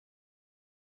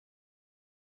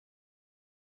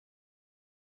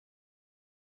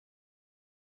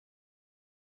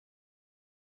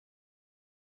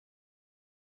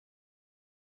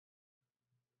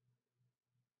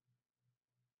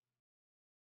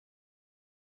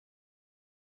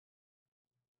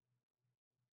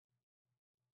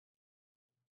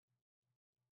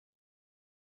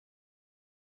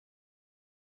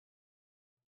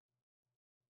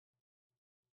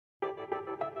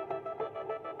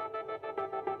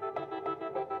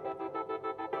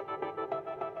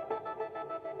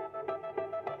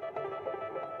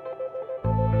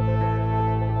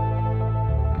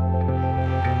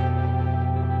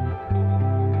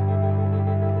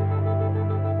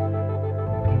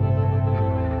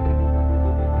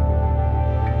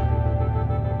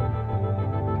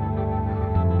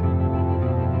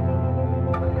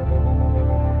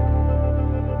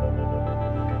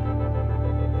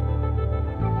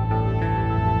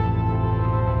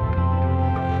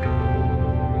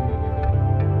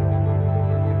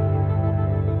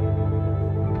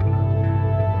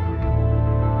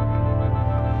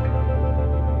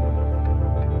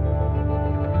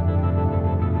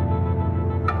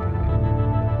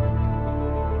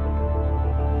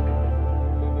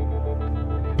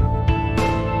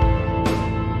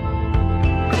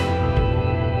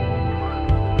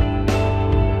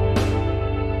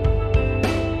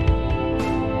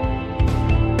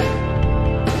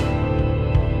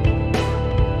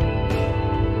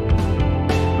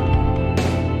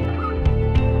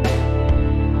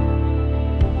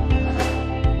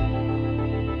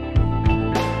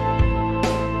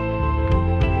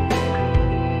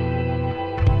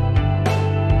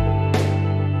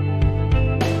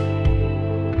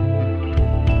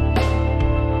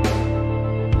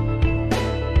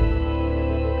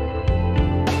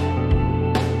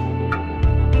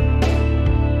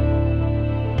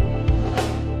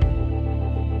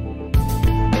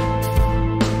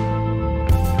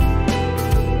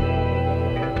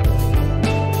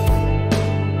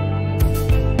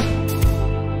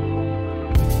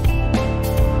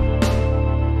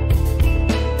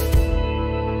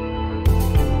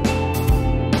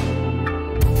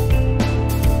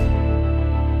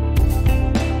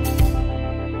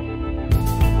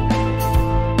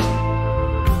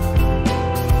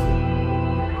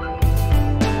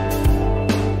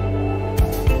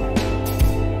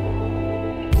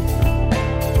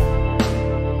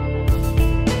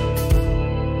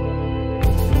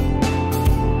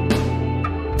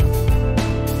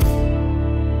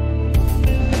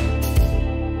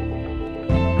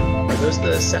those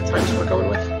the set times we're going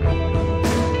with?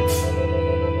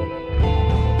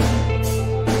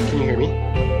 Can you hear me?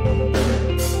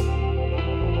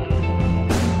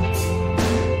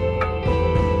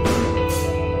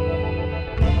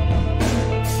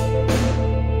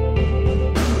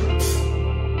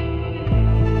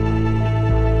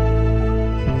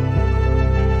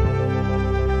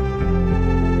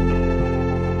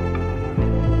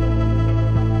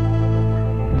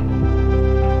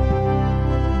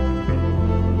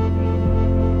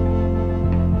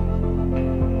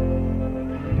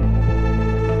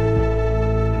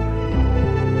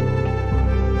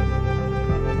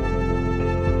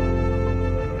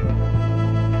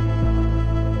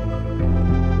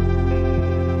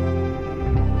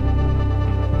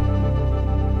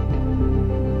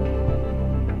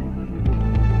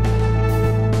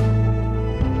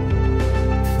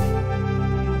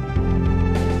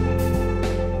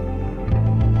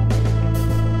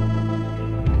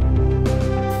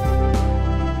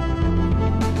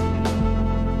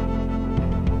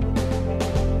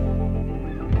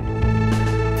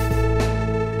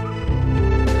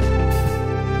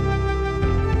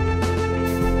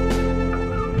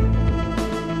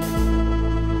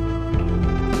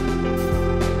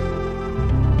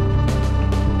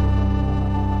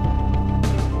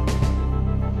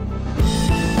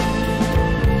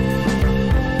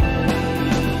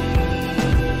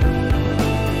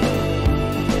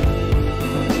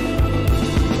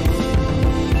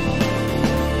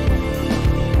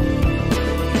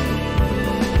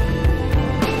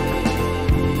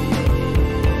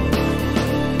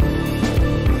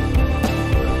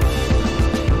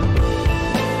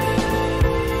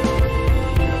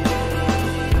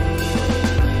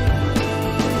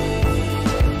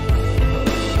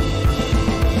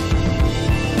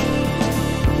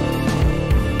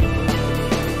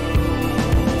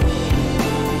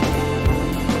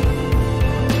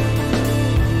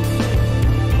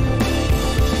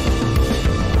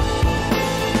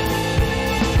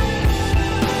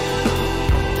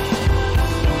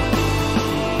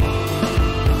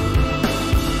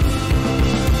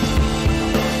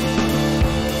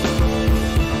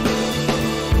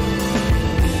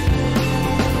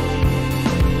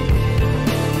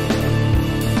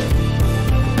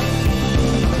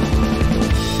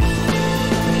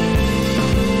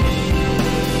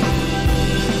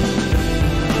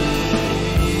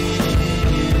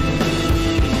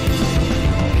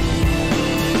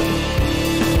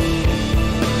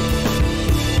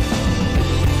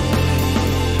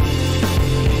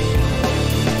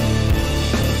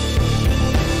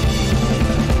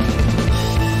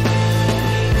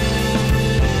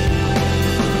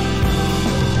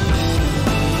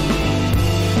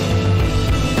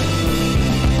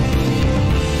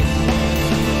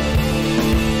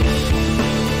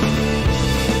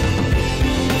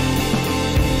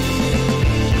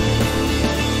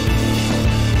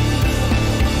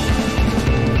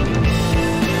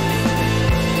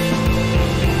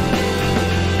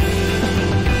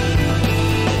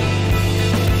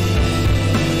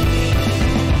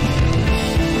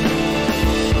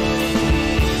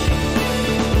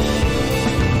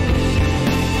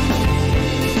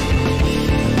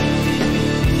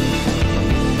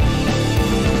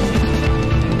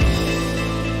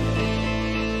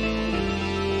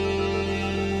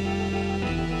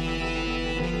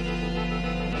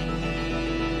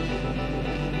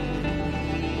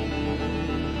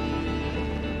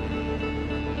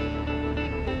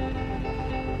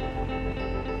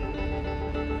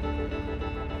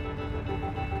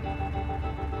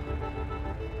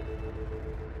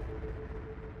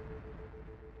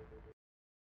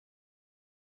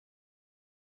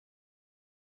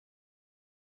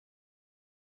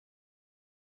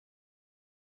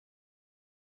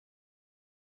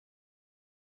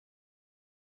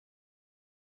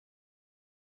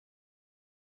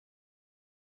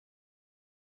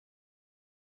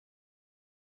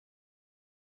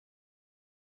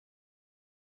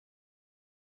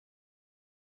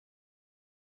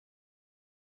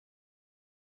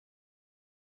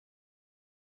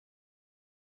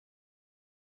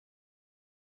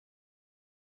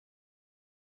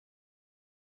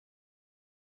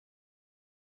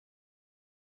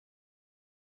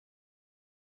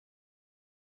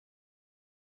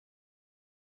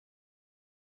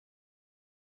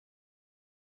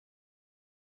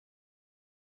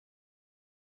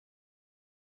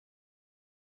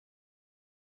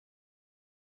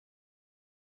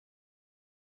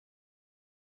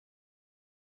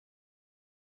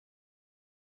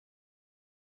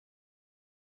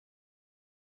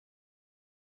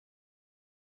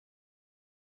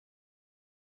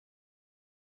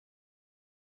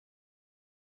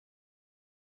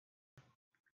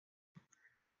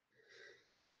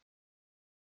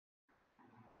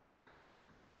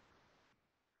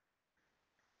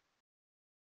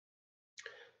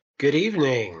 Good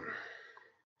evening.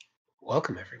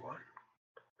 Welcome, everyone.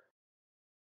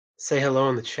 Say hello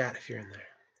in the chat if you're in there.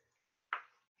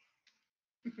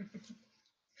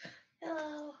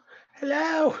 Hello.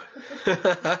 Hello.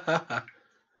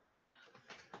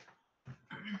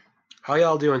 How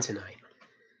y'all doing tonight?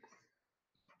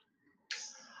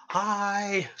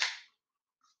 Hi.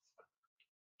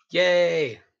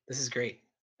 Yay. This is great.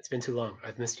 It's been too long.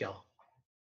 I've missed y'all.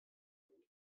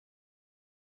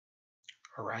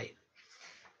 All right.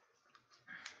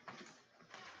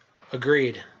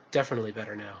 Agreed. Definitely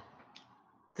better now.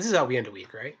 This is how we end a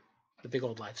week, right? The big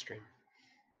old live stream.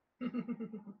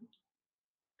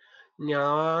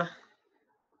 Nah.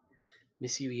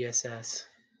 Miss you, ESS.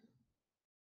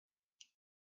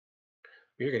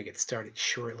 We're going to get started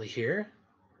shortly here.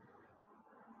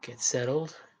 Get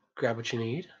settled. Grab what you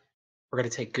need. We're going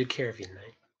to take good care of you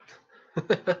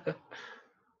tonight.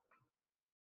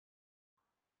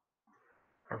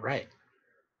 All right.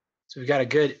 So we've got a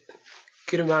good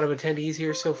amount of attendees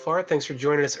here so far. Thanks for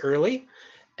joining us early.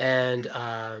 And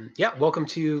yeah, welcome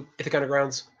to Ithaca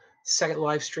Underground's second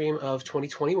live stream of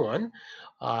 2021.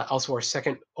 Also our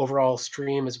second overall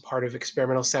stream as a part of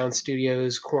Experimental Sound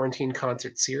Studio's Quarantine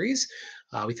Concert Series.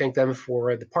 We thank them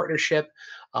for the partnership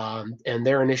and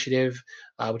their initiative,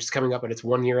 which is coming up on its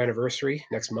 1-year anniversary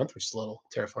next month, which is a little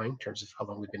terrifying in terms of how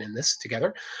long we've been in this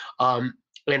together.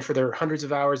 And for their hundreds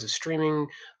of hours of streaming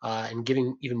and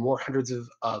giving even more hundreds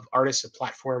of artists a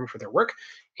platform for their work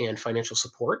and financial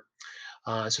support.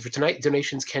 So for tonight,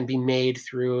 donations can be made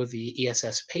through the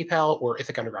ESS PayPal or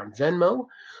Ithaca Underground Venmo.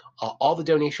 All the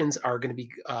donations are going to be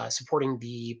supporting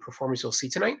the performance you'll see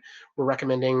tonight. We're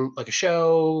recommending like a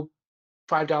show,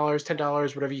 $5,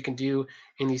 $10, whatever you can do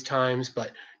in these times,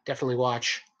 but definitely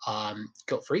watch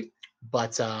guilt-free.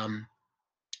 But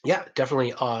yeah,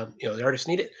 definitely, the artists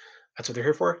need it. That's what they're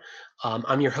here for.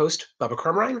 I'm your host, Bubba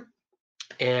Crumrine,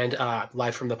 and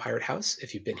live from the Pirate House,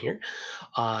 if you've been here.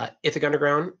 Ithaca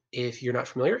Underground, if you're not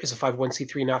familiar, is a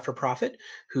 501c3 not-for-profit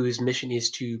whose mission is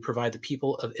to provide the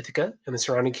people of Ithaca and the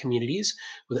surrounding communities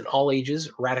with an all-ages,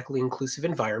 radically inclusive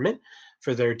environment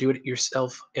for their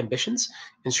do-it-yourself ambitions,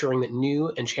 ensuring that new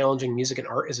and challenging music and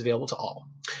art is available to all.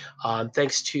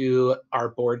 Thanks to our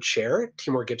board chair,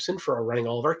 Timur Gibson, for running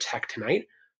all of our tech tonight.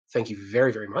 Thank you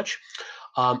very, very much.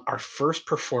 Our first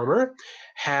performer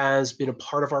has been a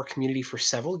part of our community for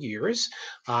several years,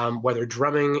 whether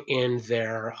drumming in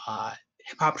their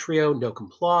hip-hop trio, No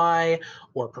Comply,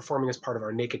 or performing as part of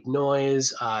our Naked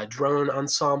Noise drone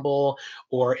ensemble,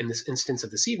 or in this instance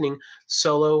of this evening,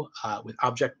 solo with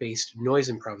object-based noise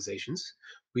improvisations.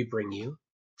 We bring you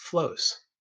Flose.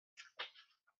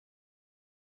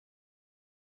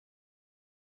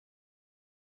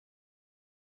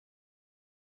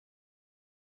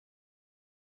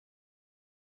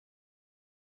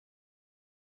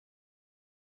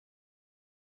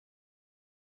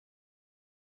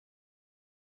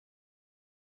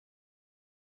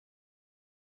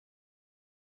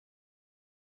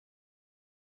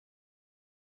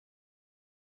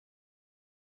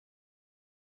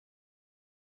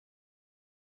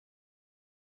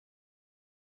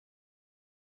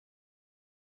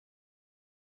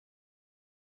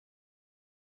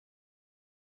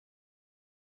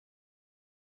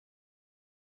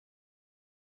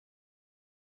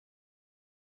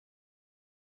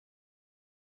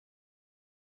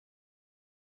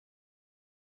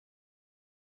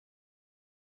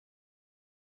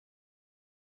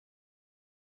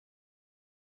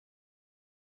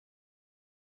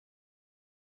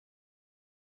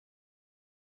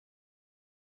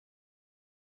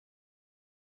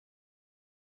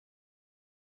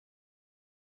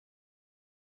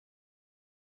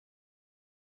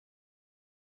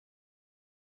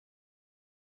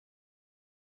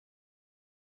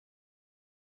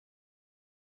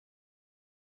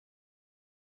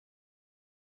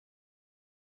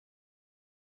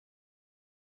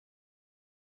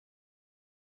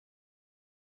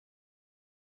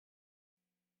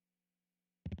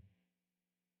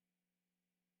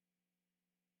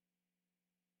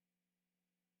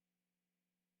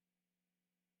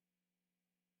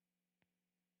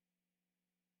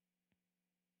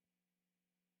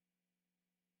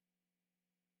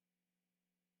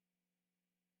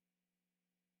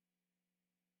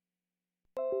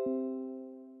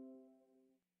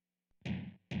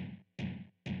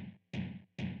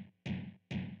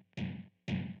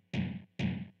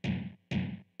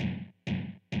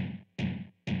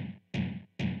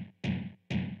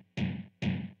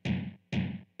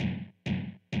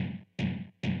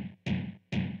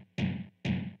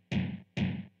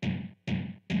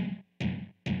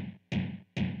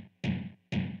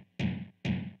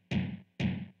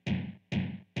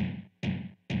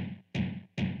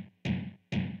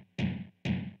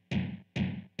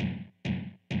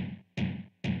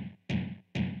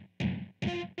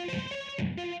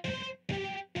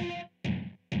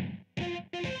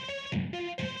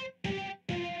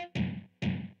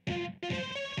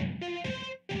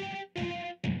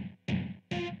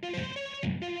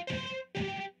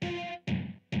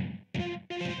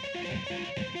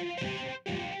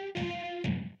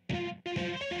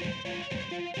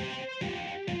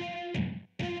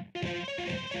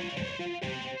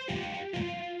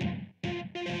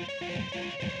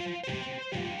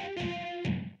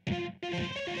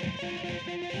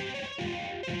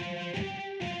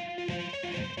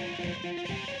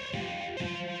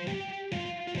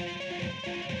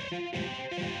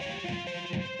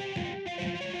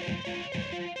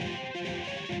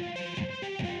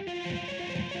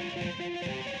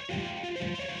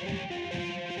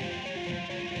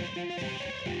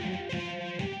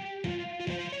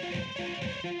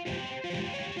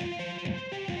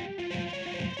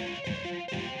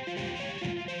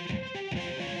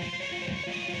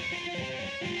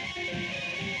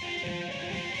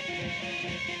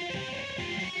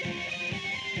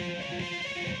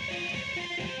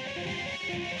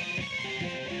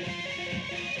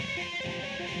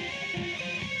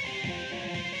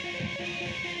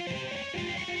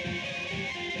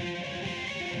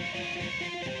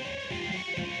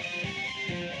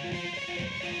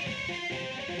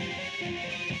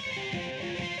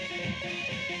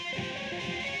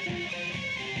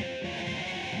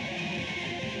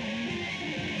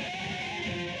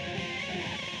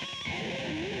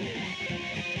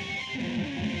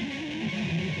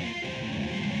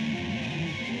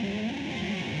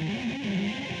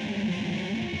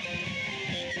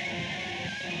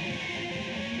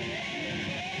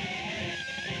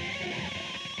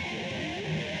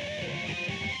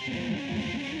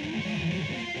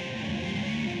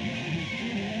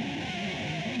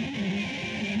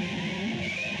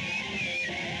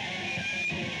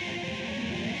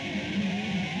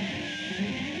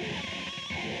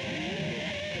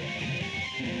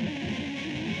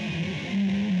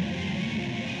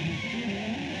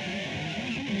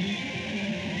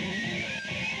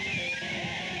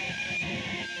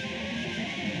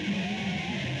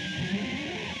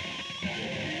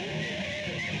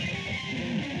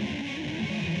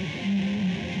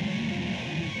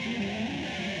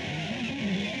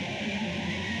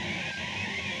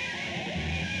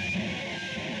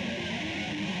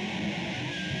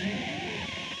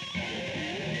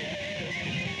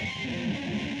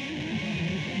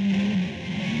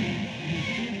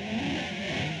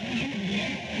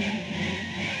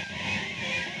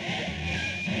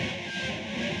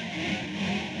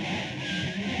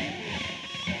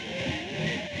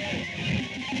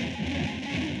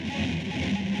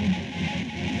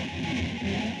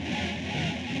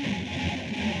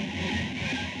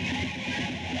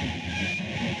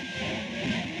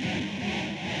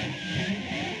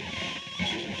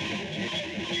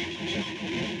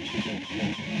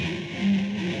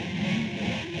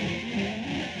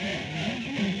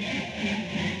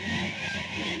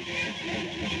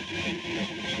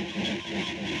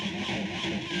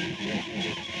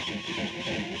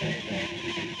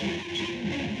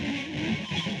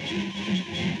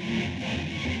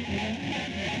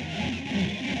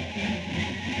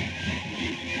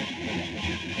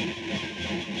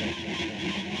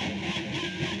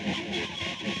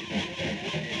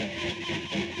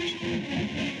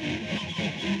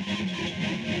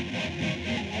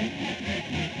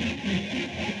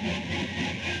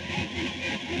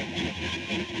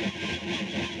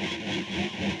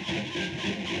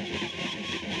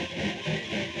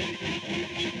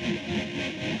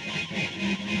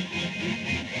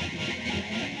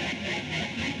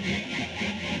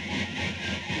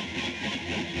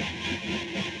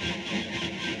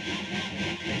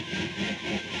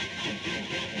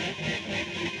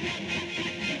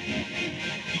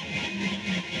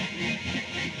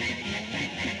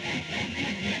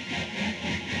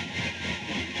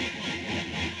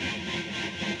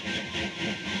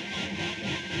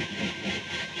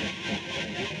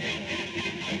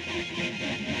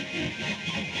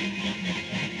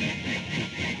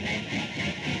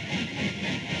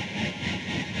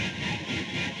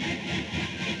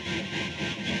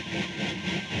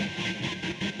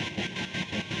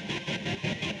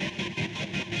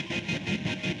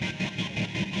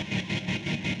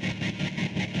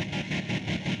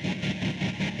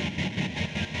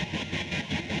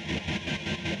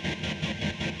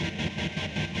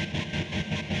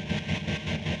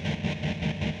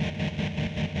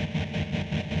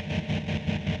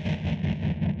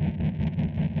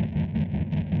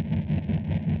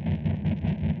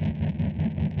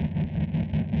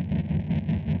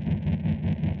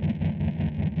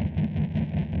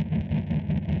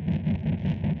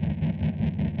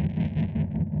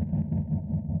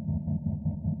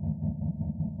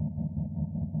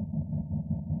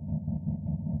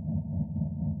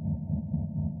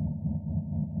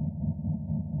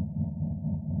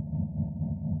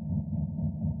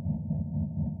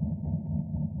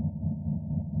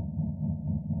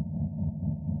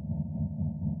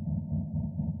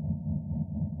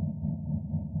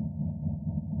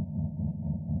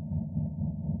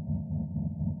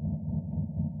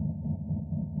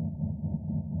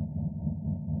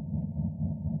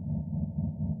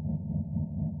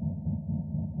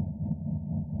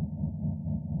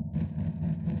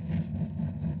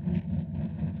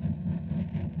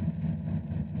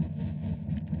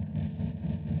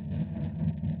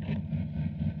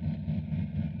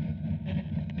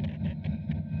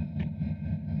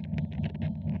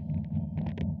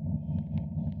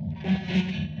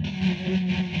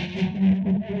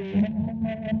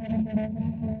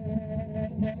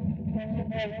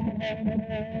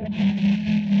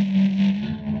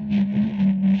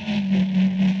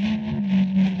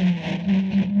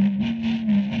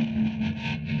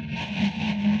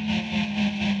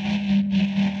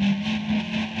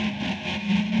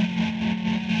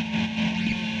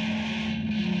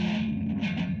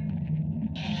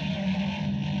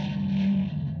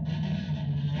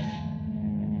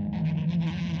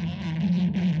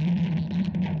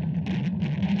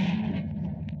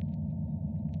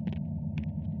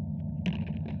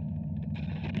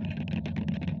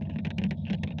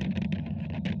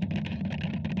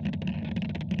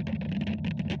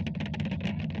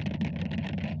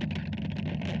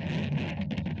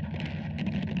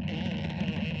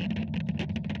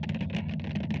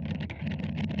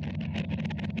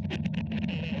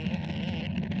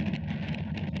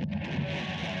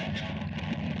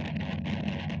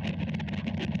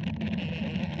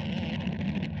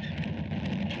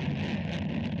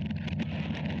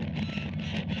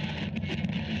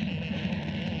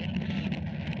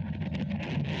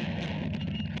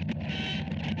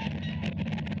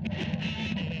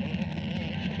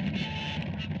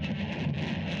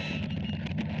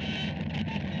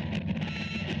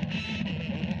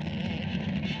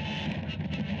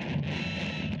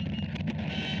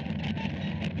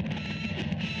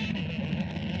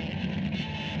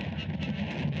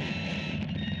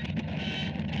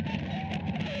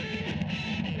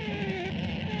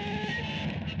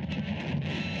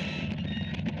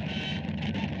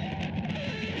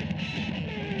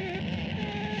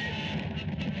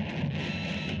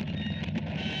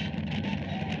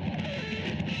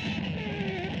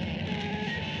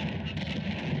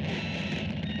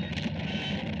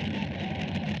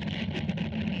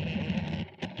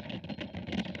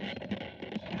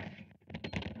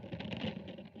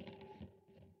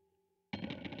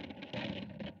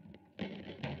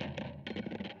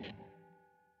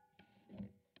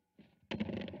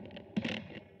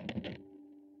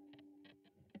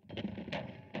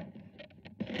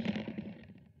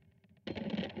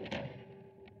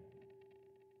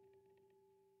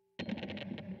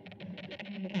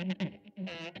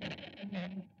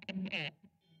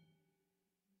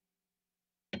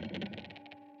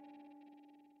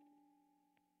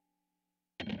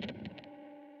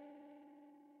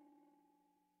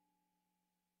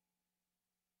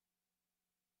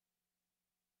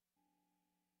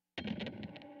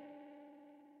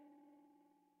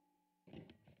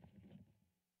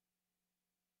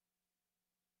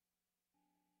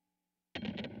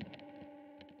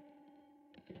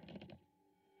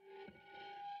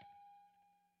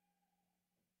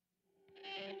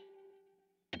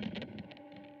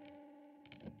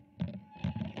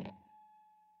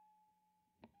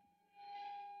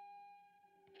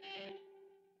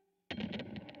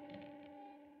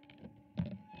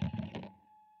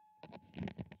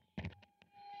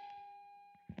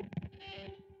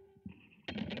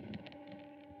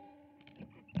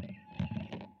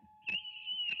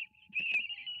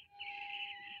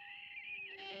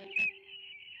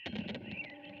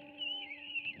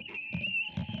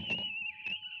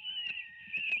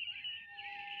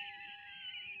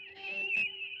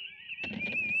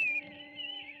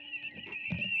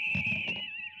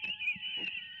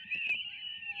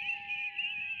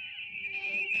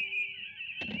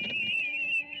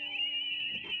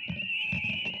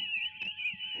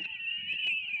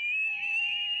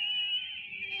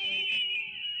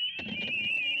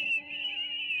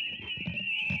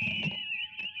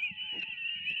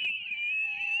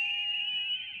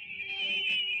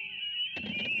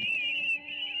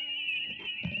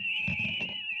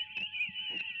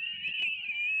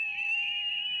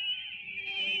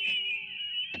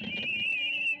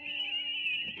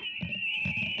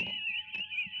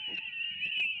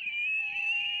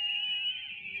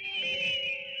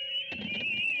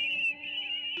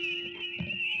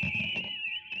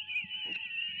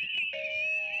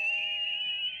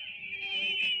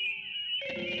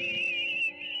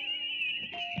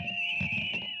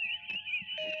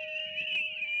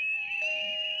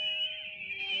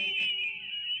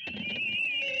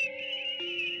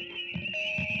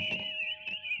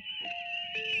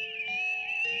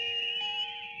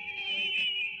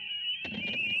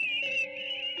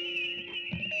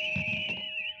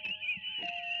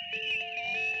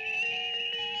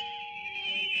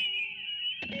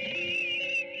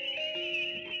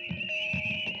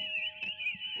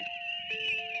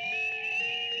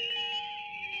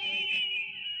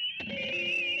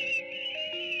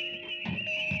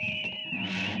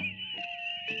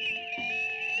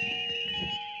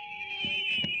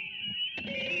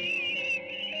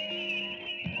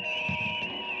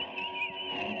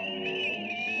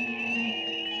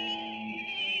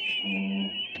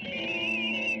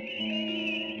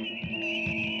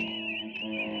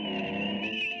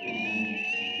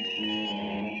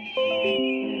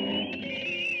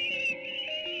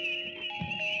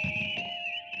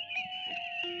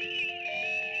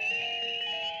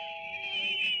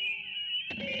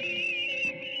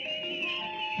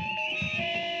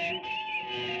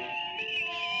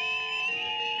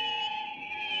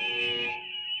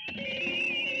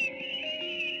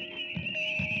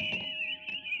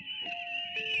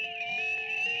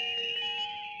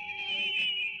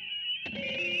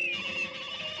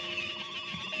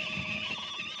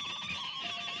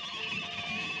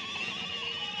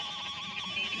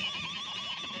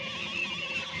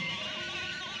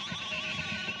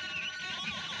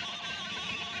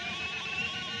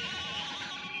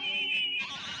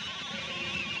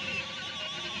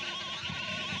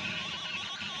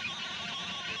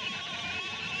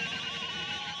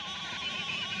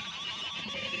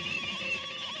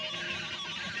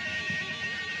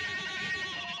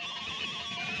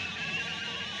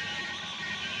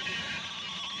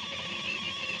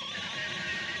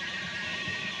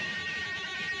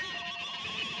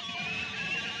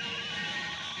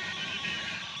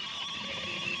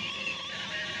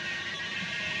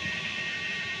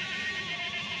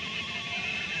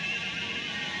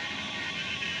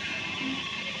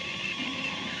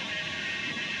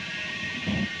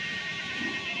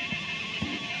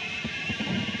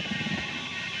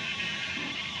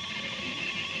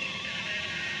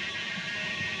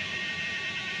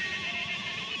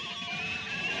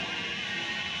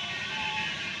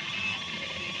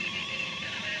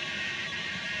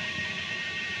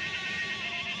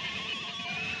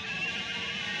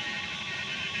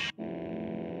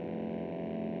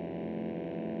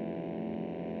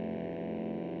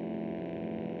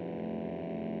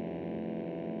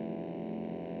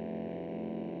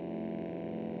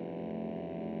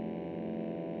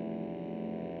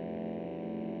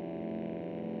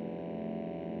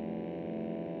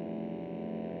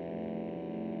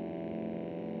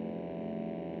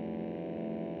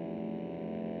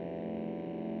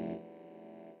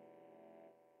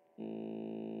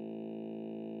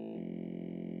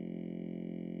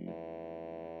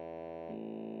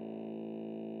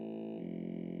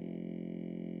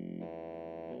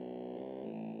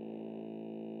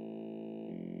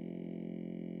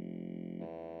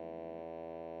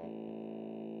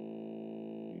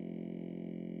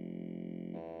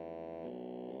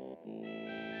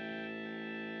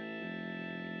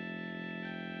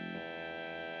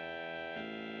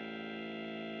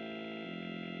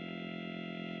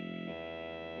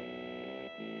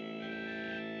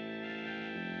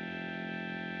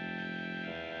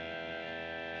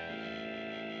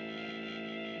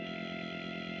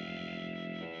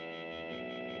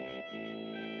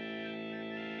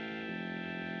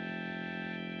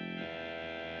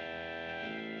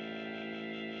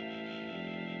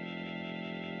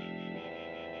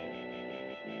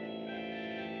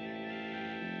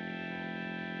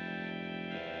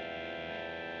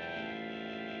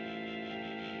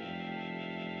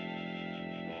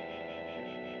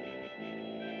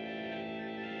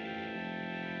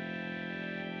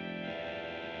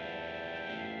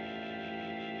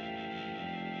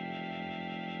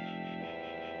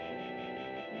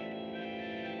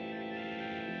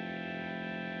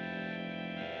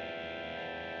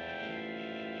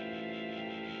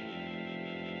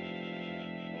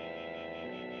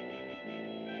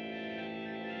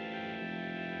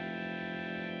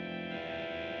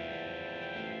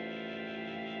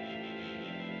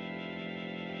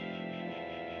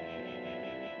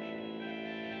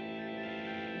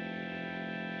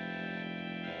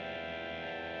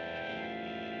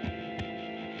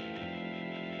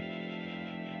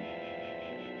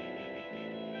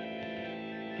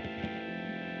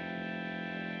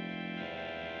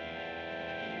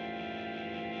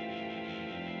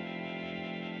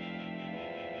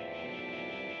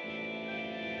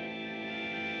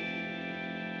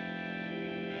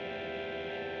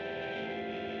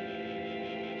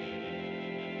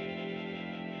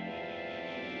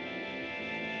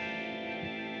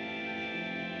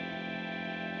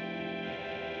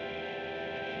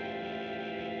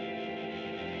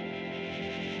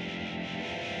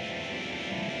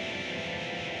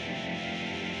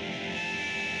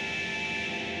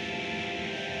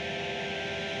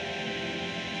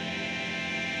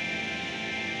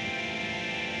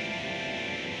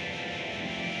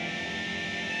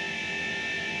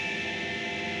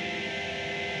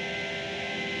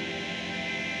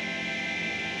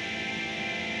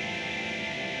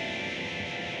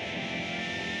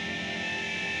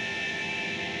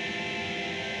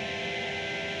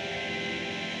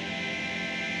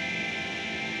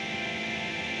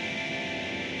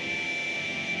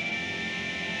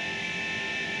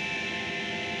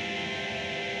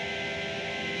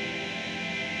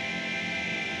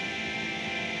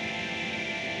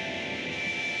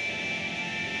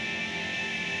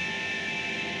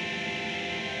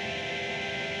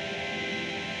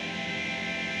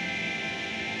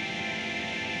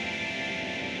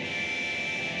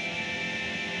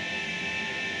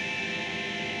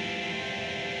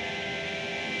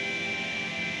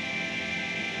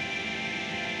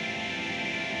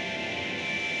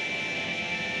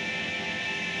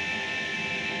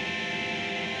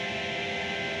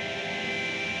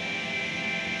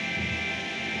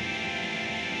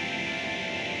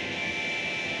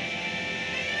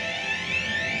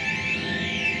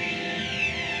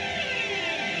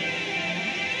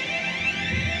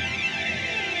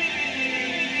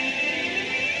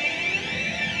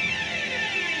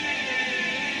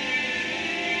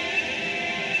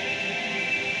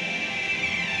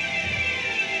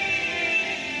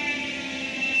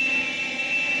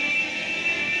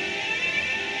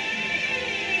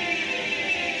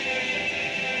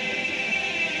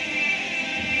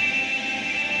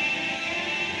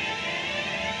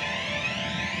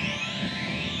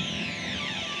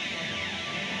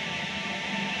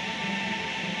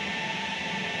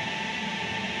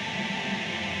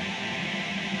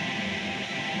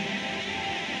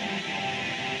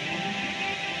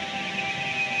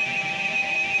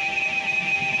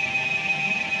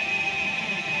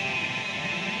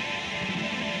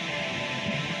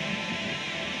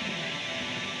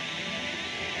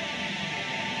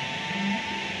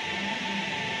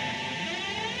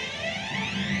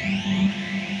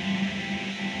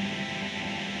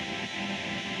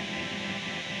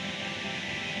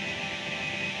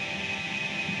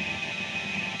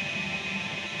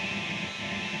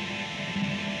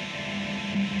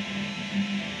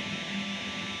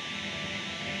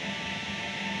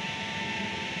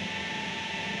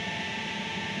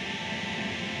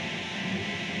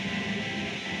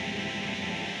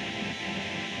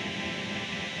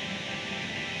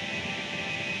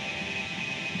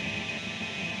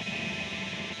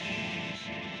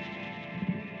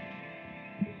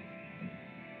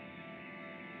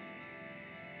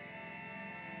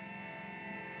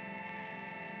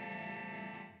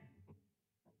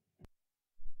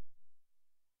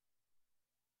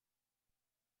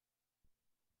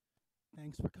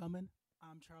 Thanks for coming.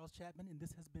 I'm Charles Chapman, and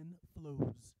this has been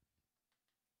Flose.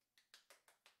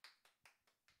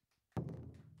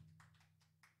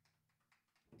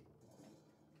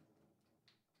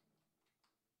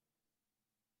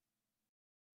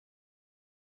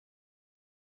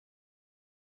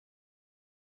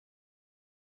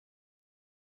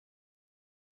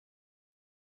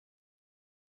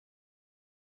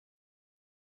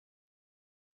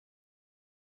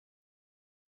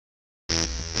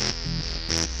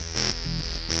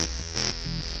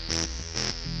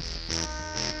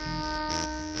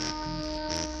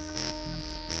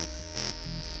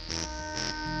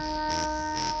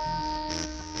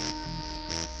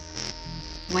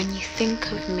 When you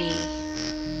think of me,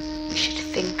 you should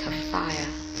think of fire.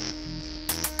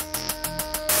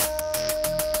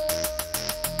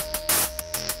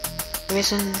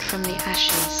 Risen from the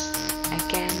ashes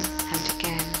again and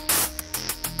again.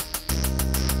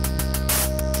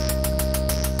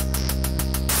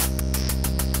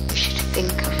 You should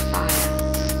think of fire.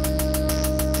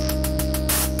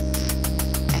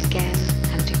 Again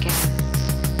and again.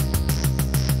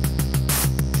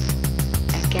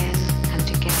 Again and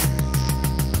again.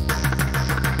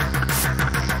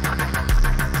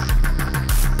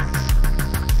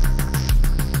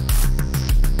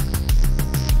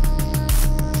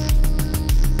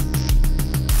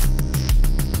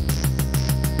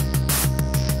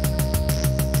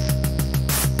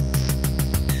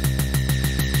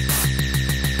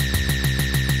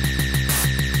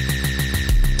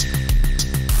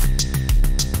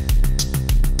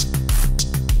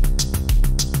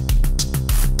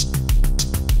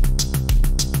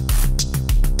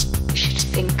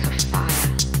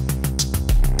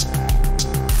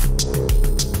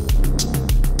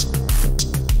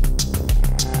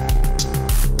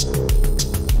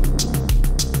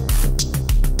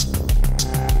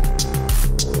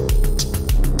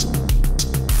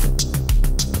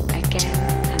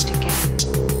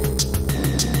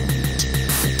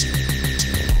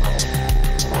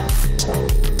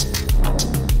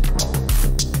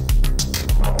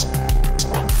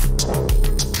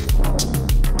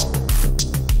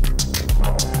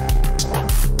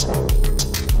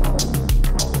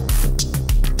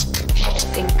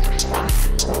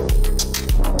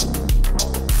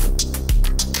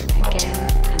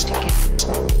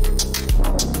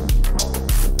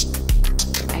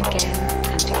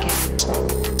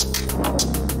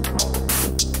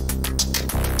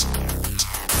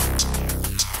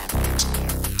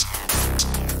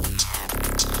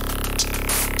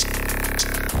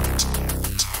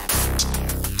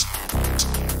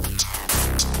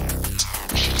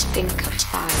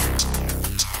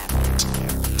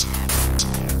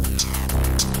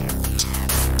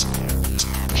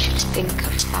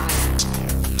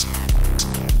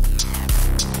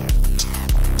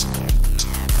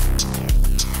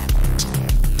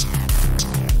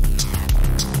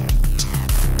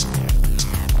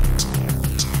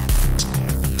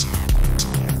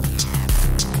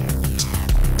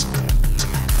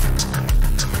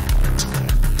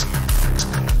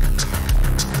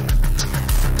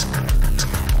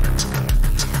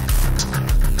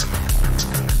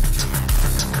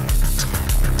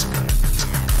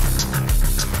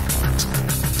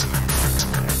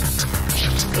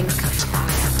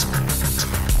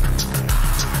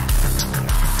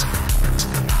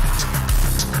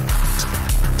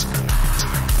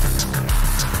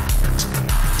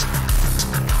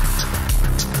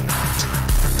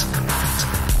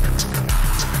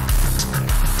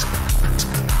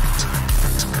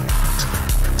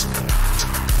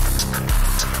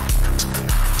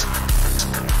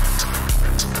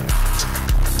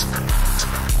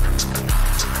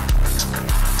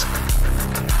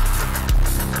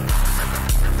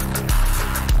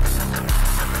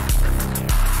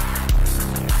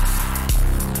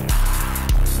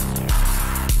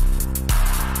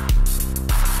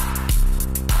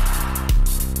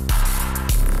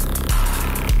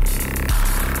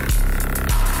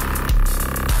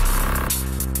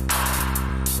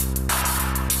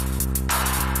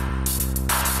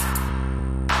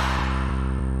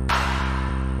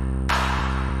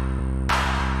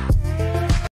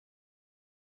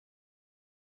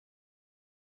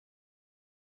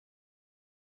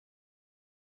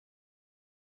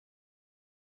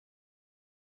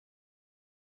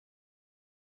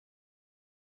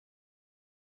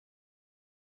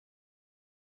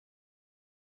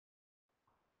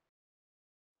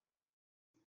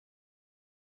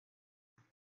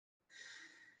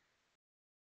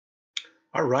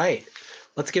 All right,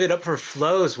 let's give it up for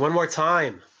Flose one more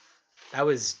time. That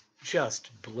was just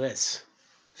bliss.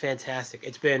 Fantastic.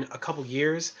 It's been a couple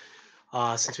years.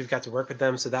 since we've got to work with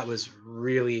them. So that was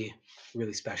really,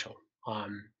 really special.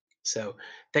 So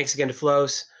thanks again to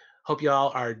Flose. Hope you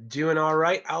all are doing all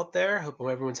right out there. Hope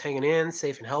everyone's hanging in,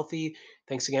 safe and healthy.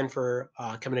 Thanks again for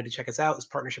coming in to check us out. This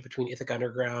partnership between Ithaca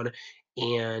Underground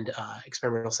and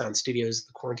Experimental Sound Studios,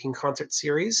 the Quarantine Concert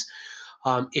Series.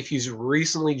 If you've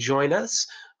recently joined us,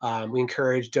 we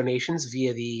encourage donations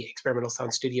via the Experimental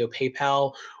Sound Studio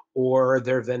PayPal or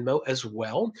their Venmo as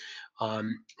well.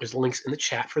 There's links in the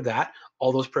chat for that.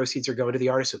 All those proceeds are going to the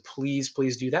artist, so please,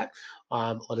 please do that. A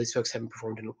lot of these folks haven't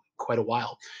performed in quite a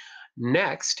while.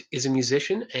 Next is a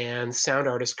musician and sound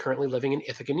artist currently living in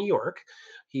Ithaca, New York.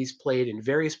 He's played in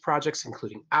various projects,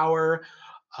 including Our,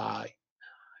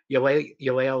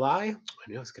 Yalealai, I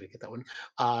knew I was going to get that one,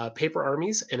 Paper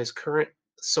Armies, and his current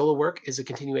solo work is a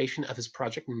continuation of his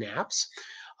project Naps.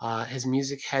 His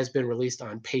music has been released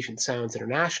on Patient Sounds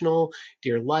International,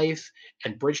 Dear Life,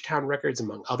 and Bridgetown Records,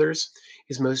 among others.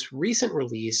 His most recent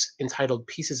release, entitled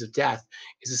Pieces of Death,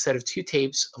 is a set of 2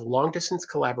 tapes of long-distance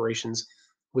collaborations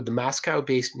with the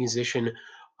Moscow-based musician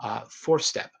Four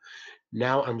Step,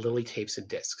 now on Lily Tapes and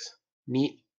Discs.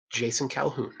 Meet Jason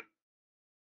Calhoun.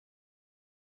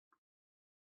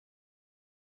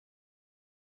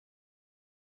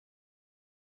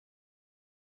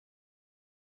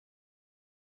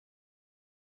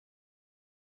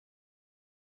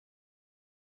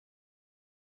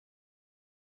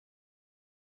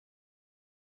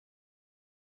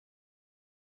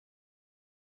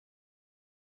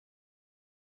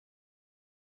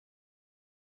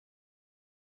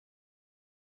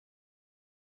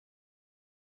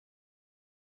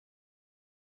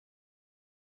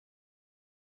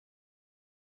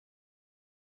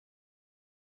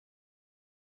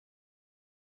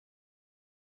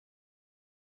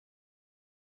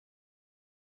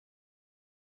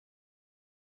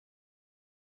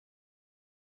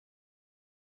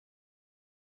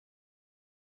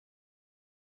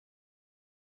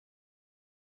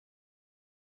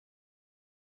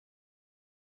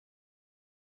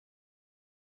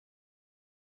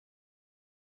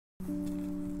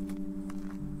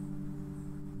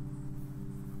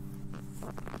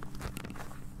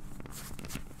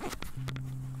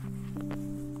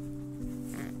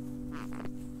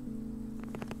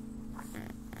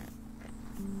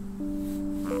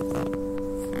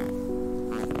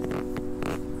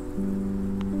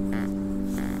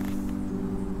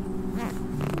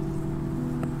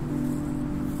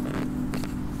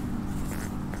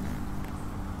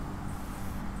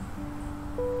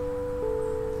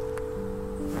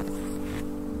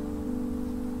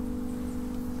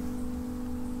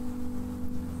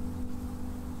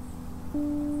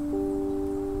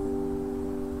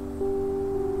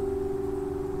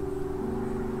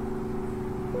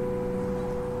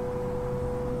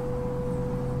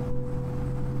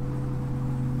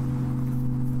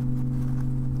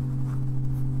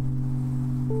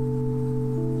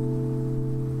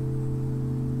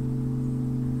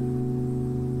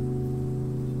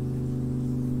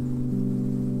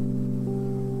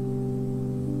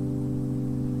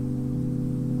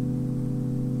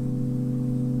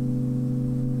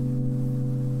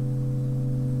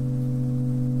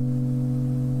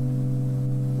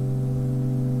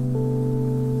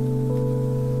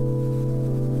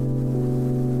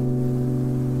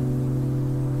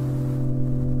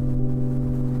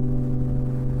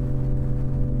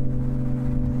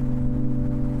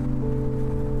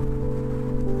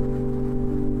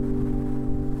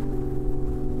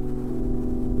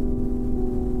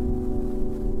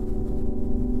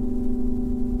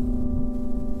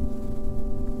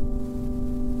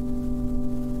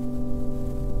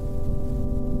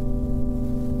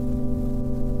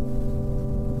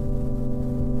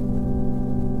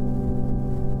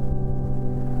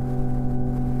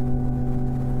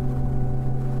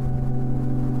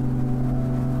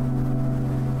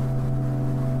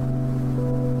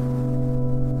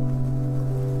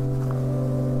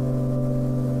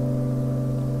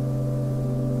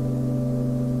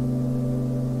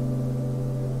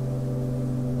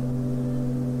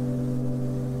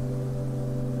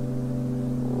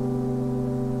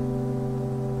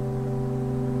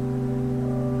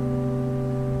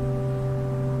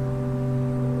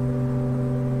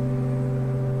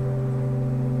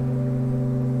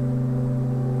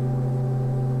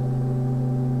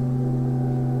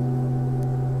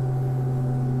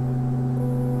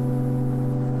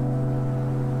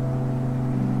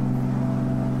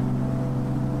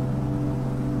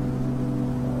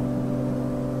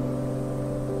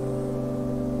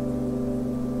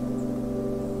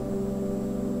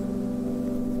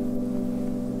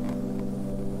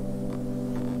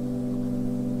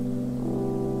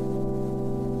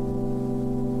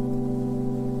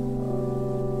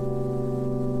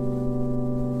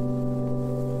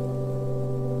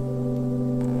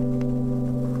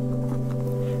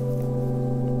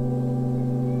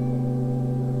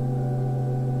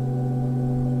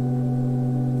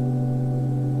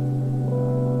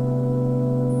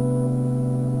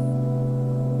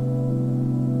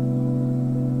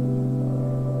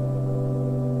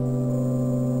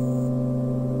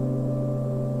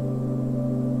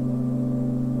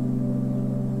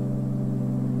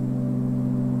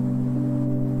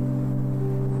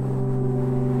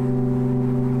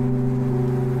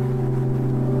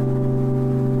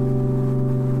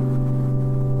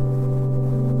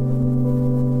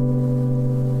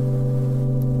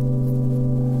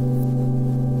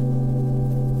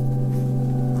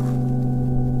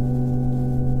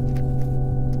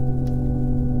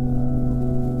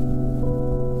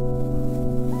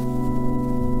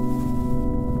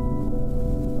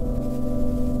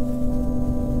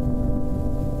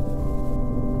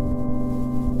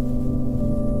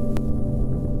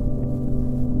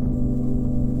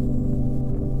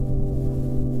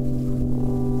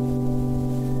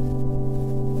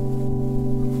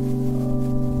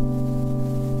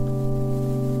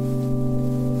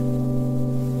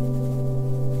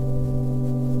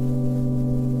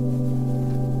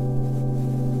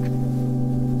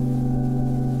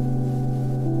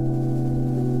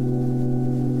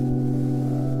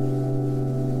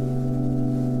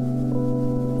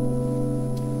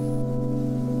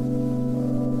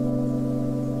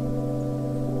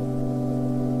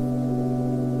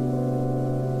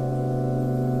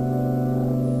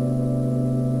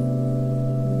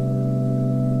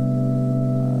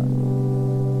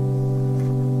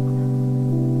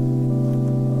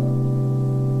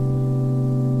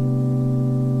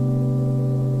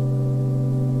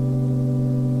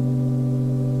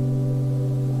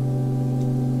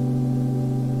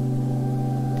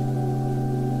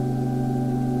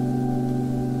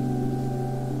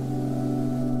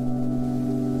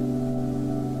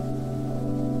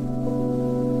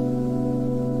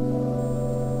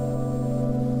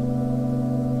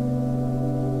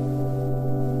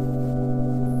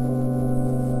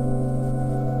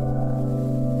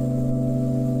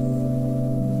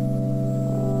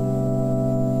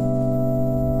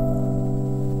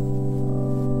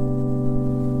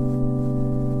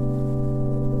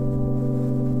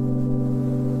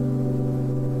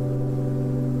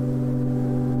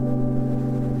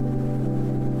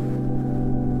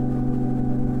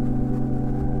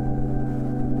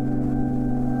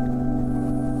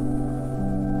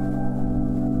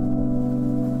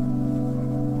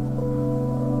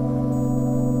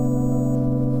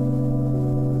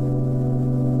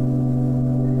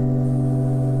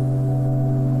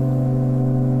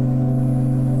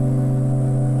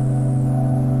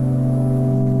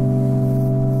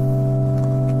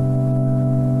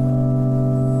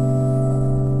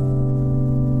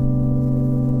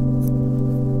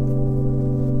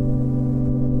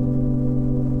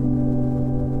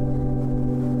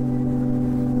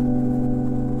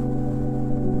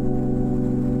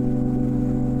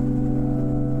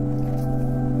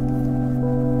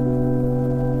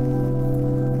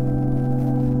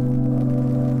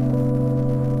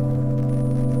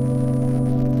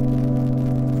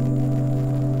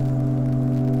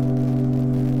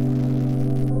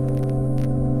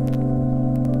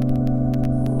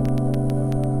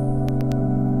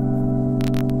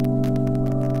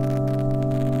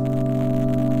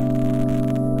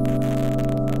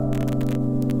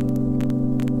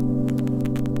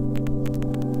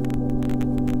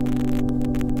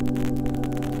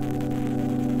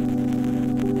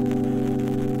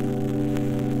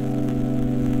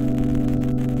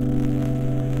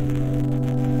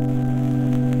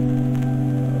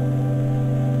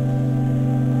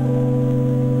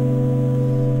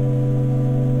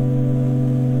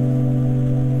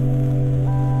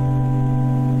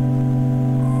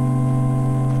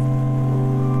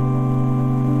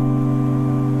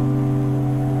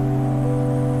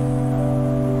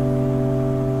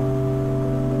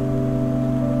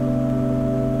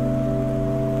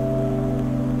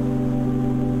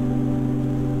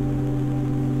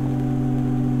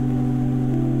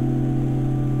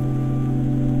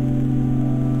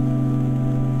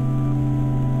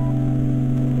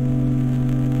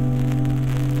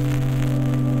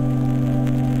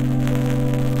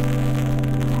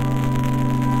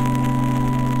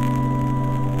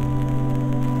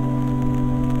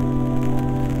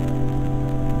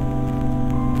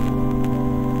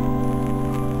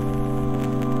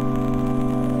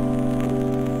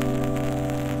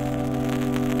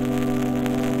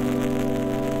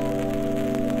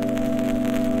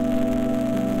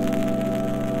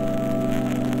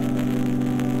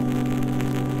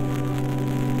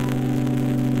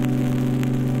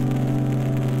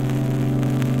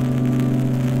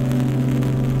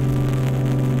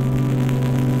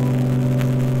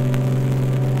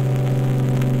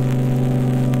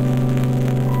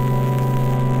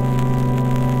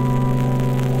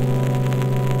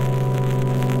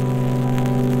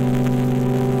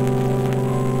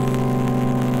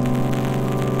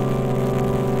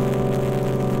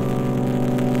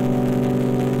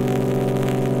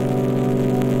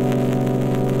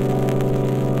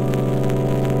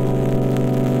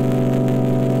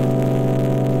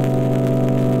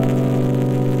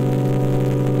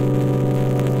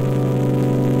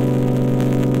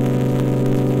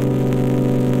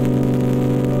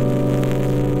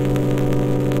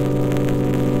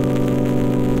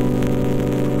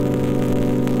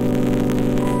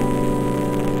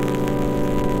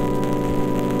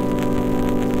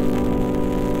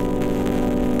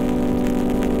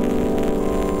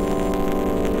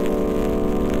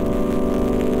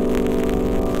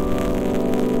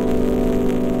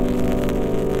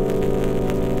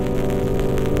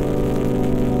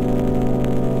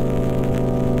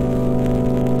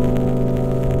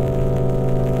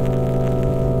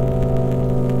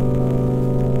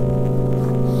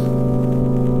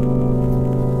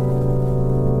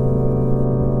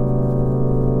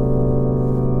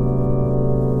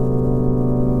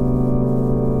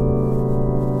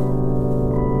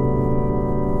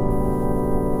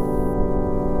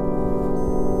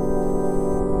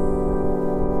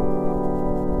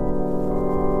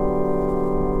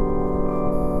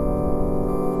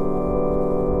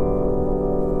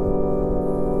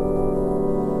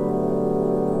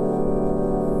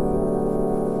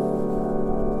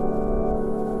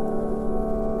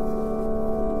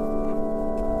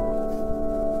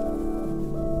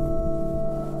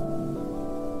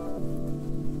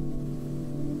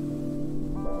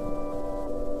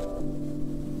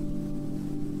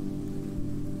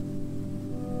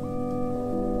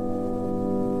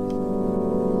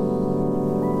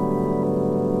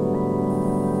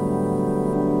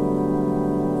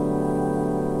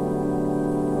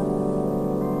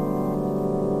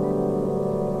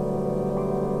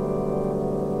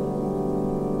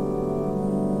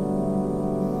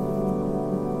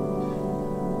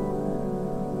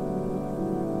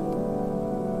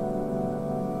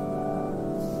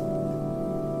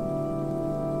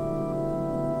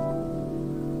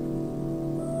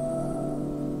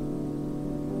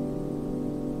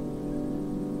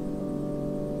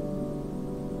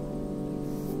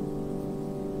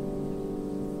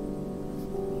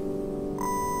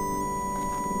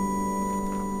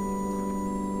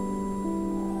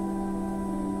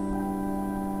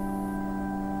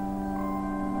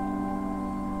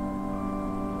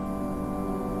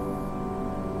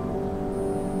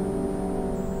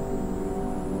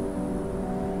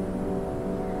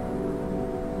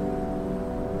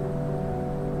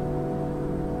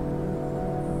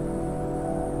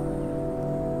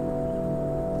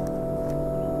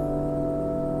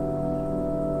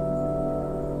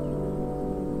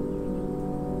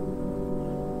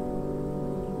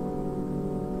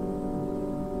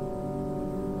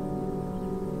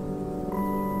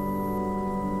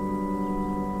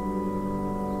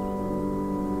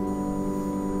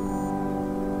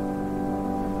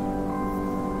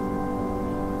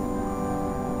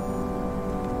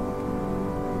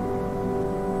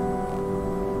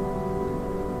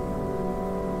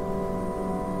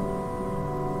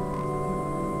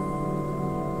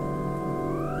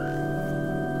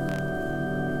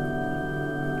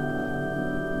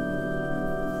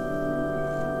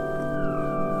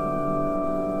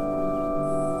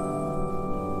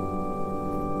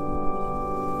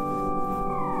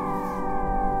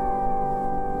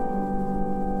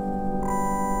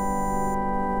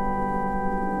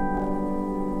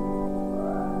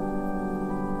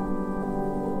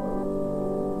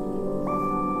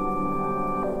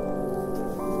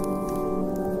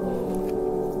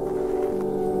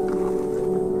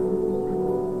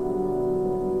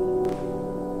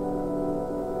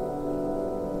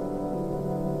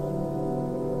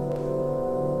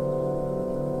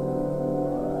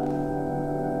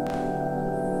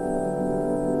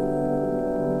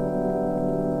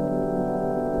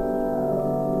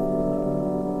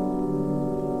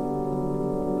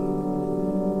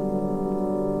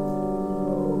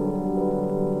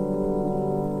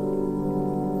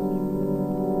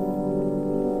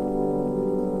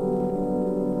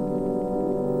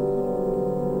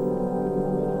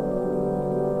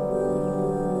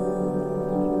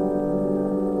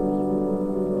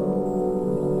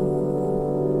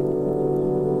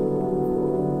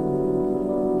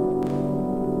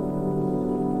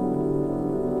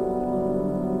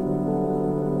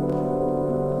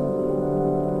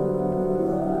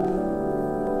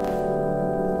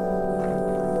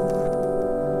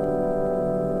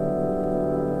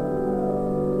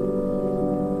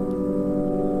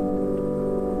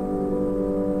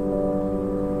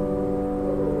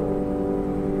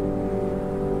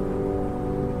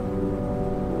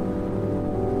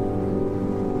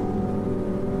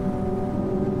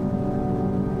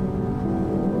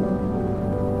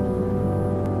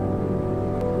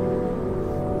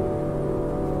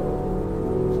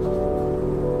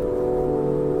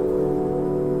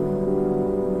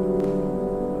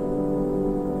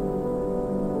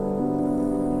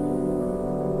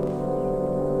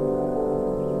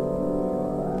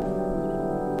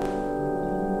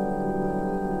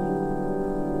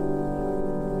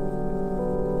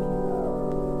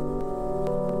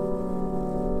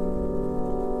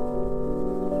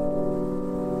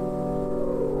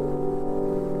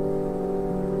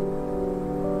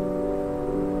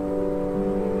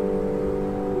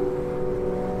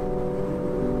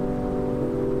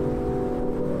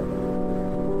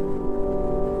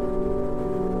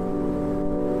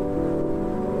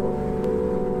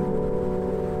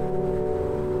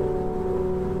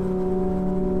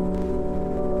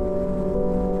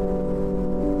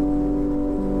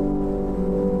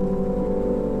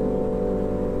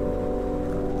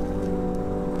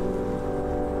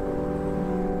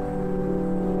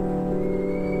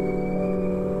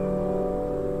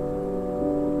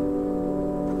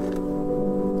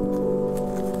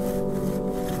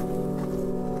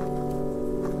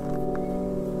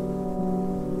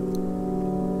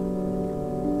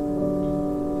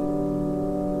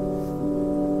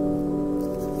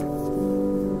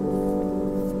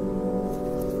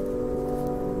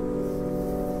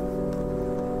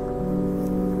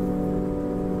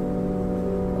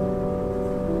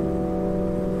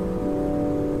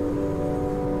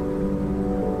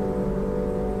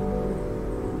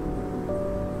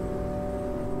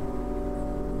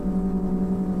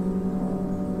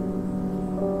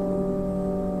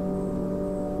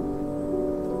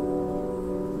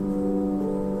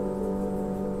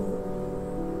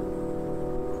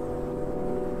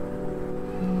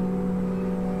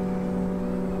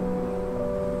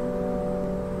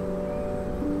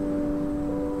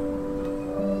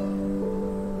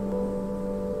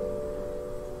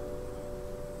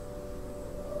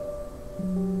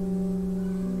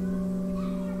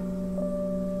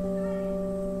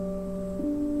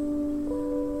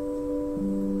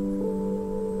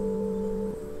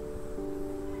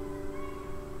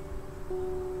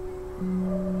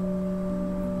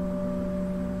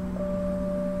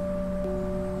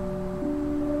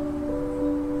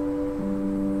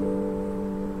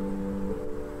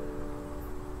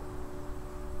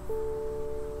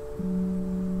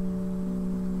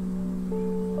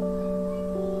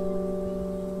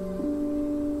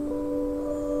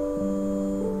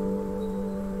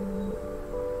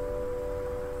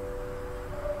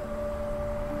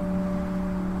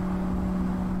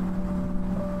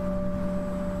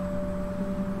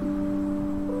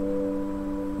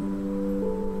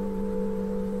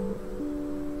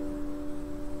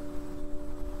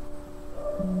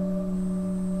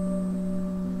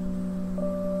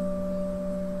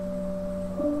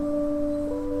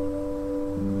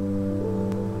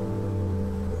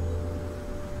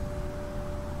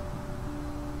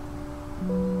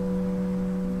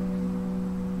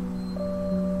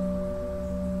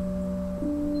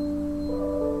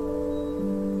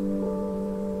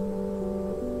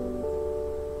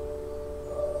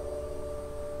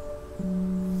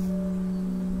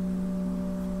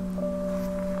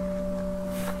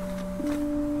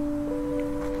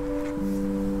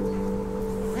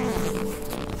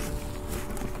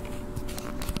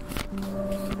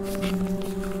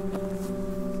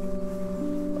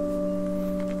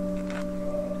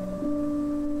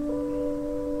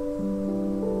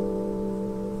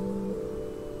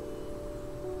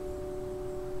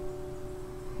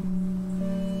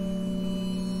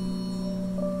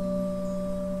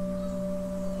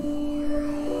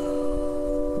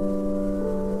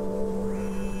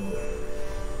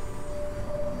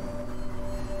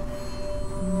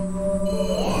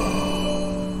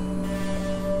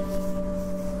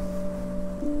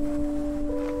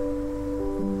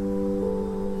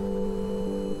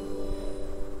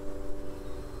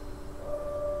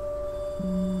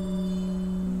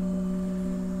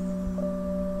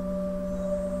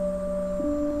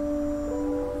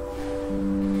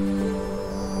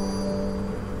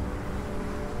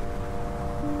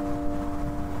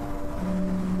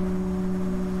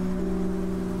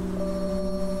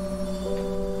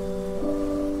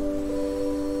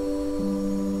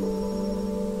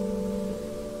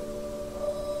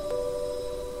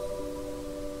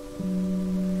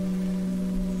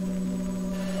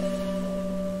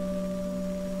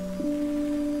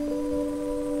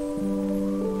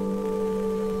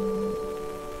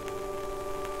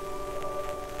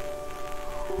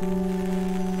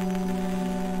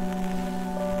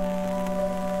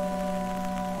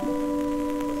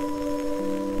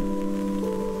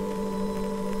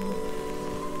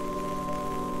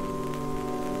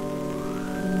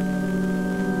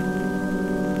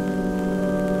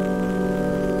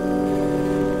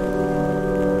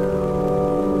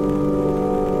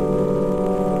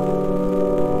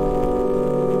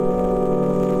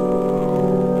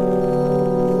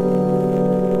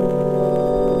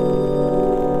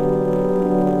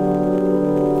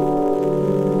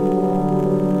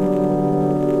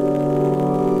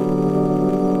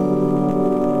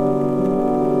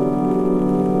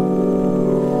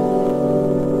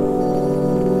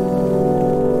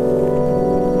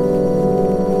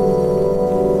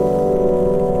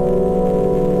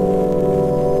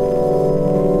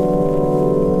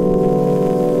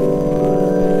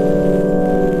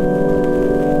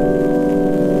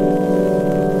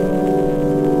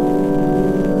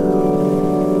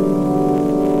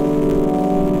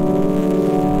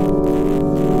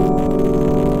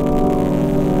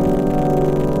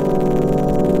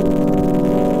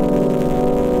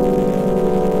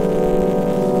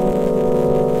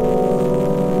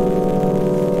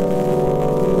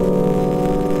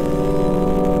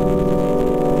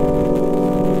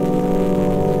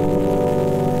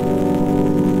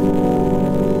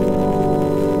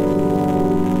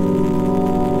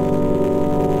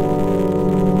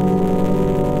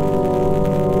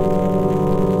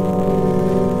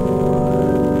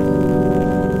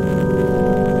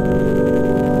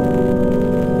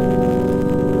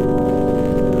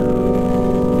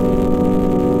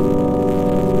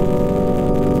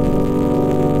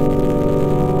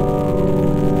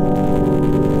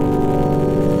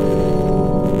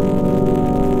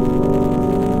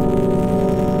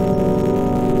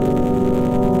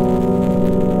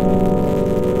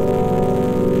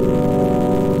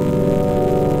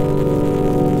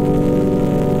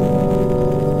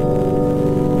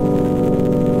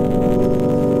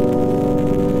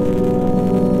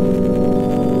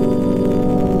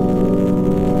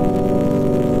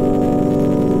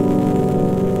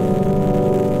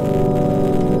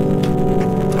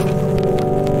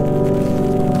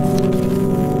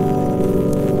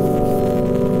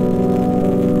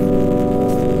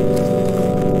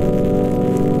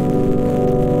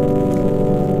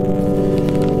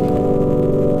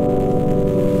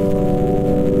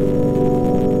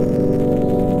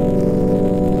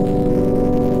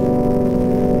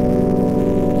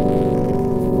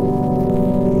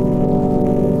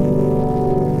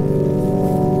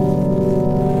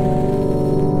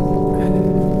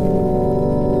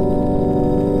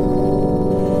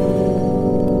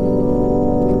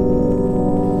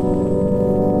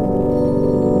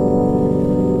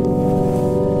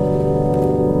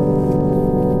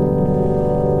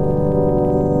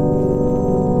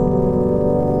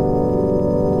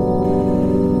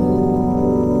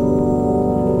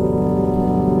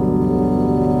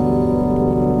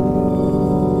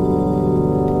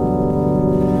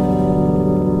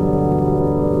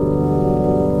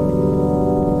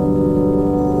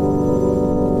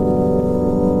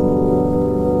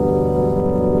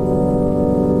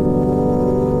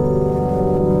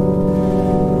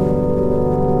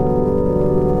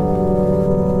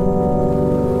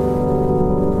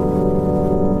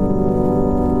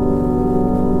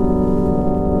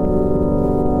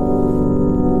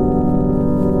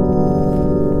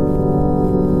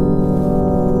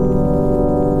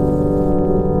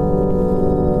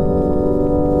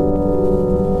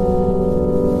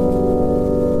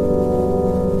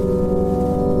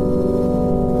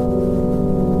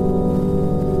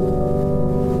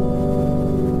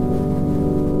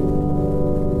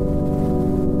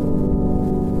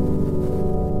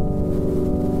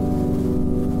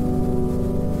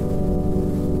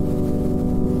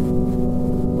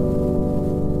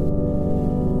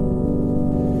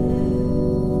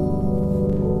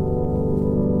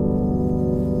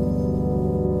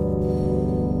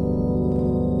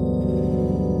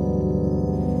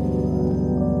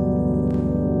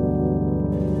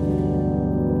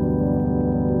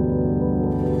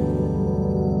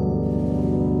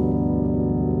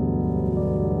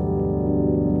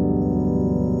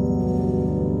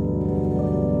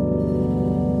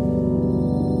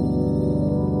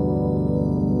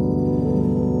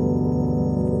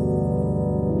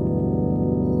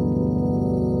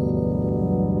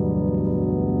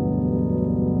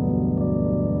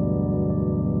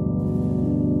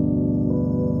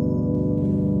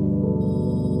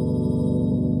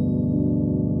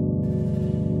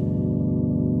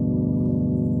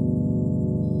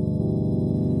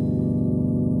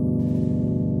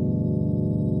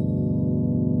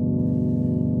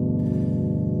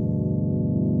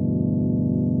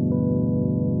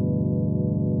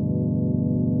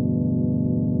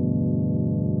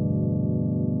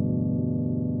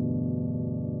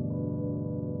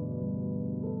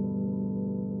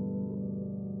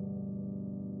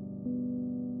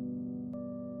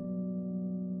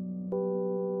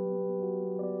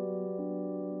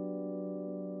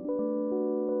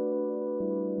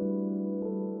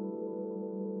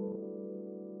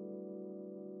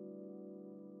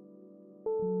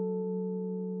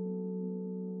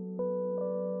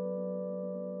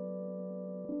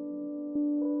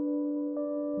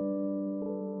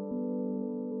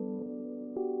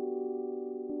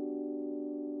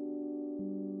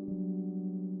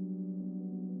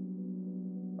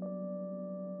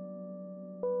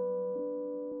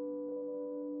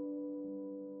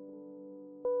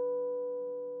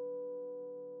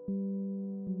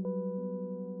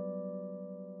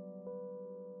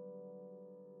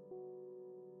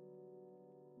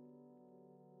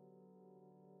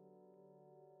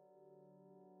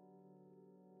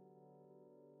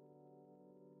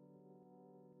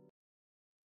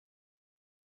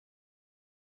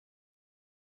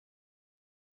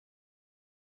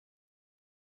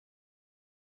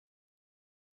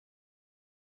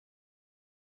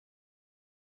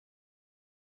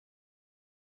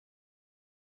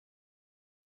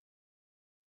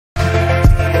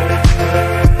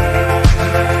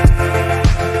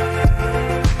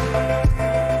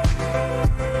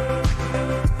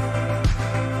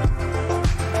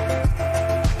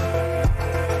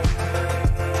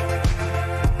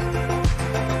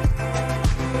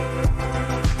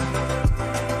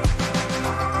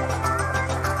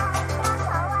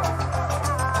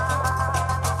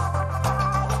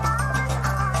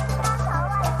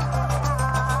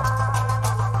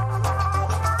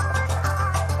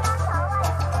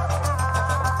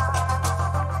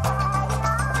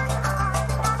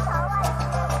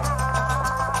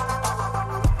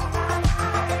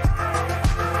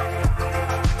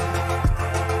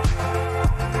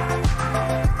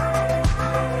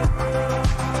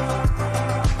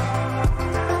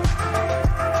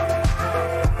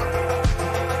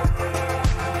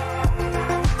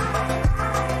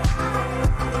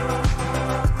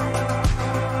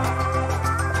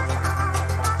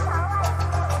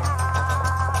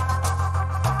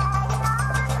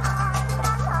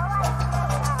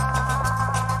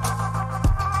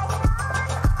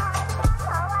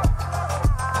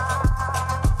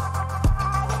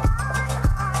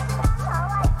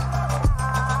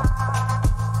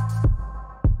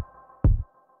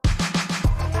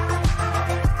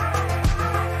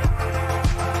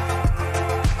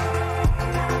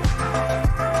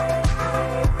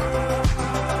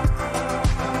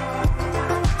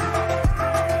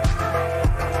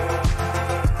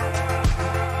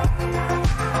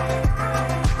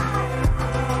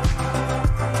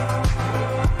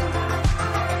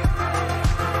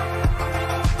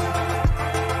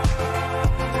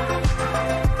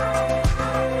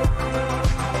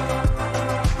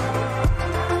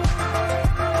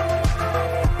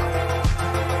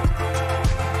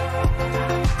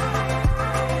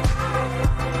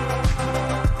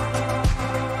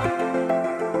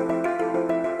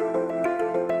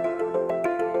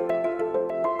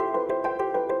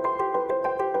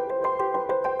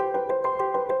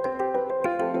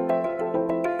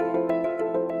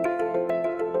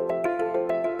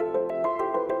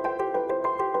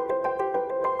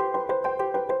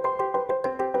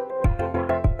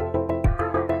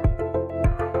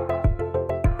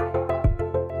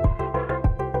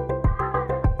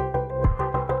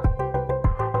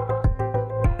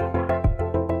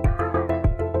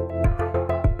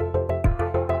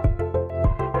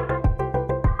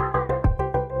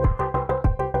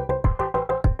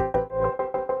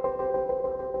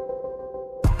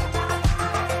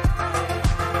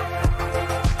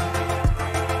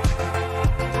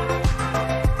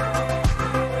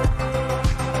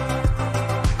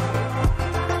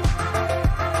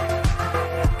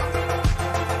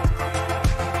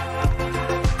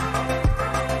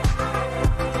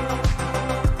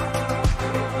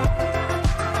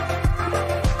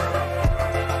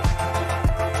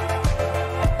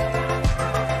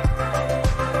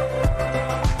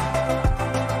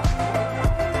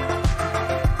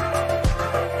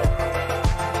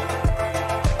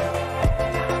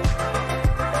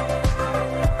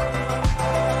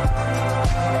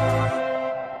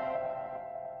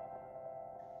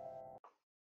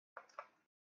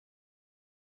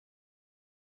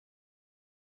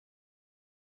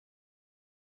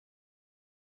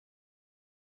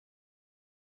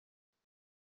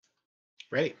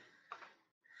 Ready.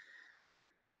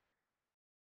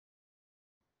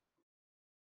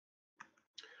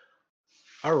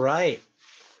 All right.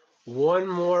 One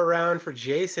more round for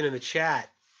Jason in the chat.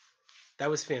 That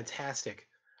was fantastic.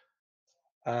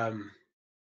 One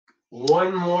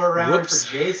more round for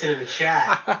Jason in the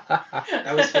chat.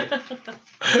 That was fantastic.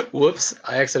 Whoops,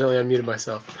 I accidentally unmuted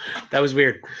myself. That was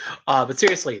weird. But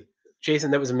seriously, Jason,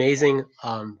 that was amazing.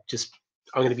 Just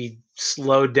I'm going to be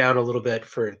slowed down a little bit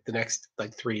for the next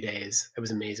like 3 days. It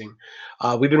was amazing.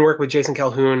 We've been working with Jason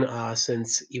Calhoun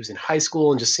since he was in high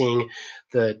school, and just seeing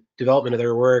the development of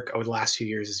their work over the last few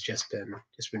years has just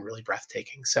been really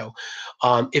breathtaking. So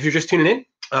if you're just tuning in,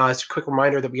 it's a quick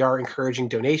reminder that we are encouraging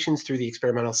donations through the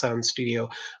Experimental Sound Studio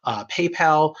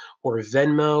PayPal or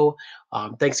Venmo.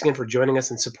 Thanks again for joining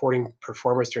us and supporting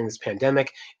performers during this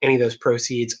pandemic. Any of those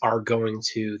proceeds are going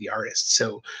to the artists.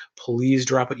 So please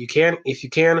drop what you can if you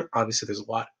can. Obviously, there's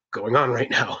a lot going on right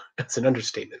now. That's an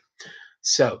understatement.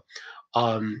 So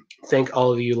thank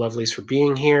all of you lovelies for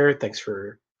being here. Thanks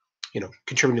for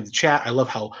contributing to the chat. I love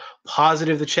how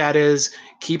positive the chat is.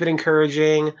 Keep it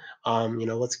encouraging.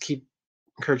 Let's keep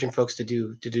encouraging folks to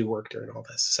do work during all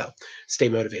this. So stay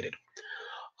motivated.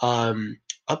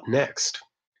 Up next,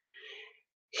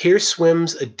 here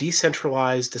swims a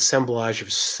decentralized assemblage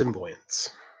of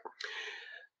symboyants.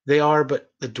 They are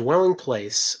but the dwelling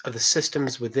place of the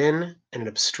systems within and an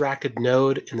abstracted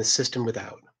node in the system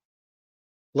without.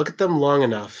 Look at them long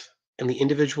enough, and the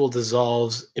individual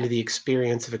dissolves into the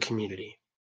experience of a community.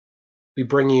 We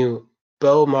bring you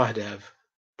Beau Mahadev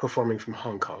performing from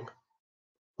Hong Kong.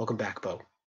 Welcome back, Beau.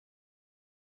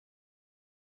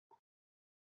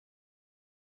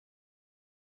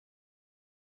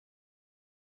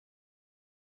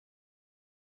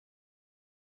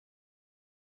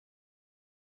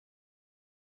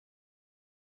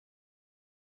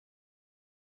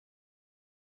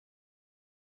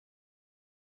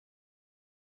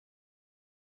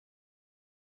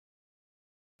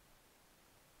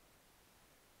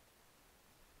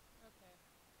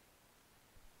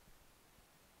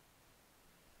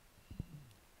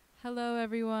 Hello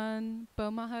everyone,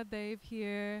 Beau Mahadev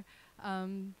here.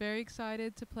 Very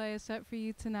excited to play a set for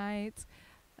you tonight.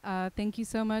 Thank you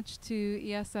so much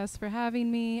to ESS for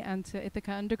having me, and to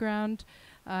Ithaca Underground.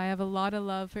 I have a lot of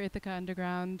love for Ithaca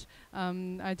Underground.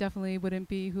 I definitely wouldn't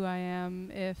be who I am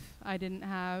if I didn't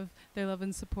have their love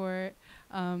and support.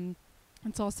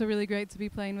 It's also really great to be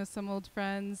playing with some old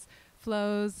friends,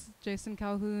 Flose, Jason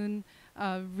Calhoun.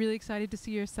 Really excited to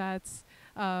see your sets.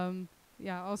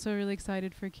 Yeah, also really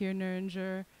excited for Keir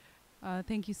Neuringer.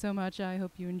 Thank you so much. I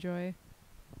hope you enjoy.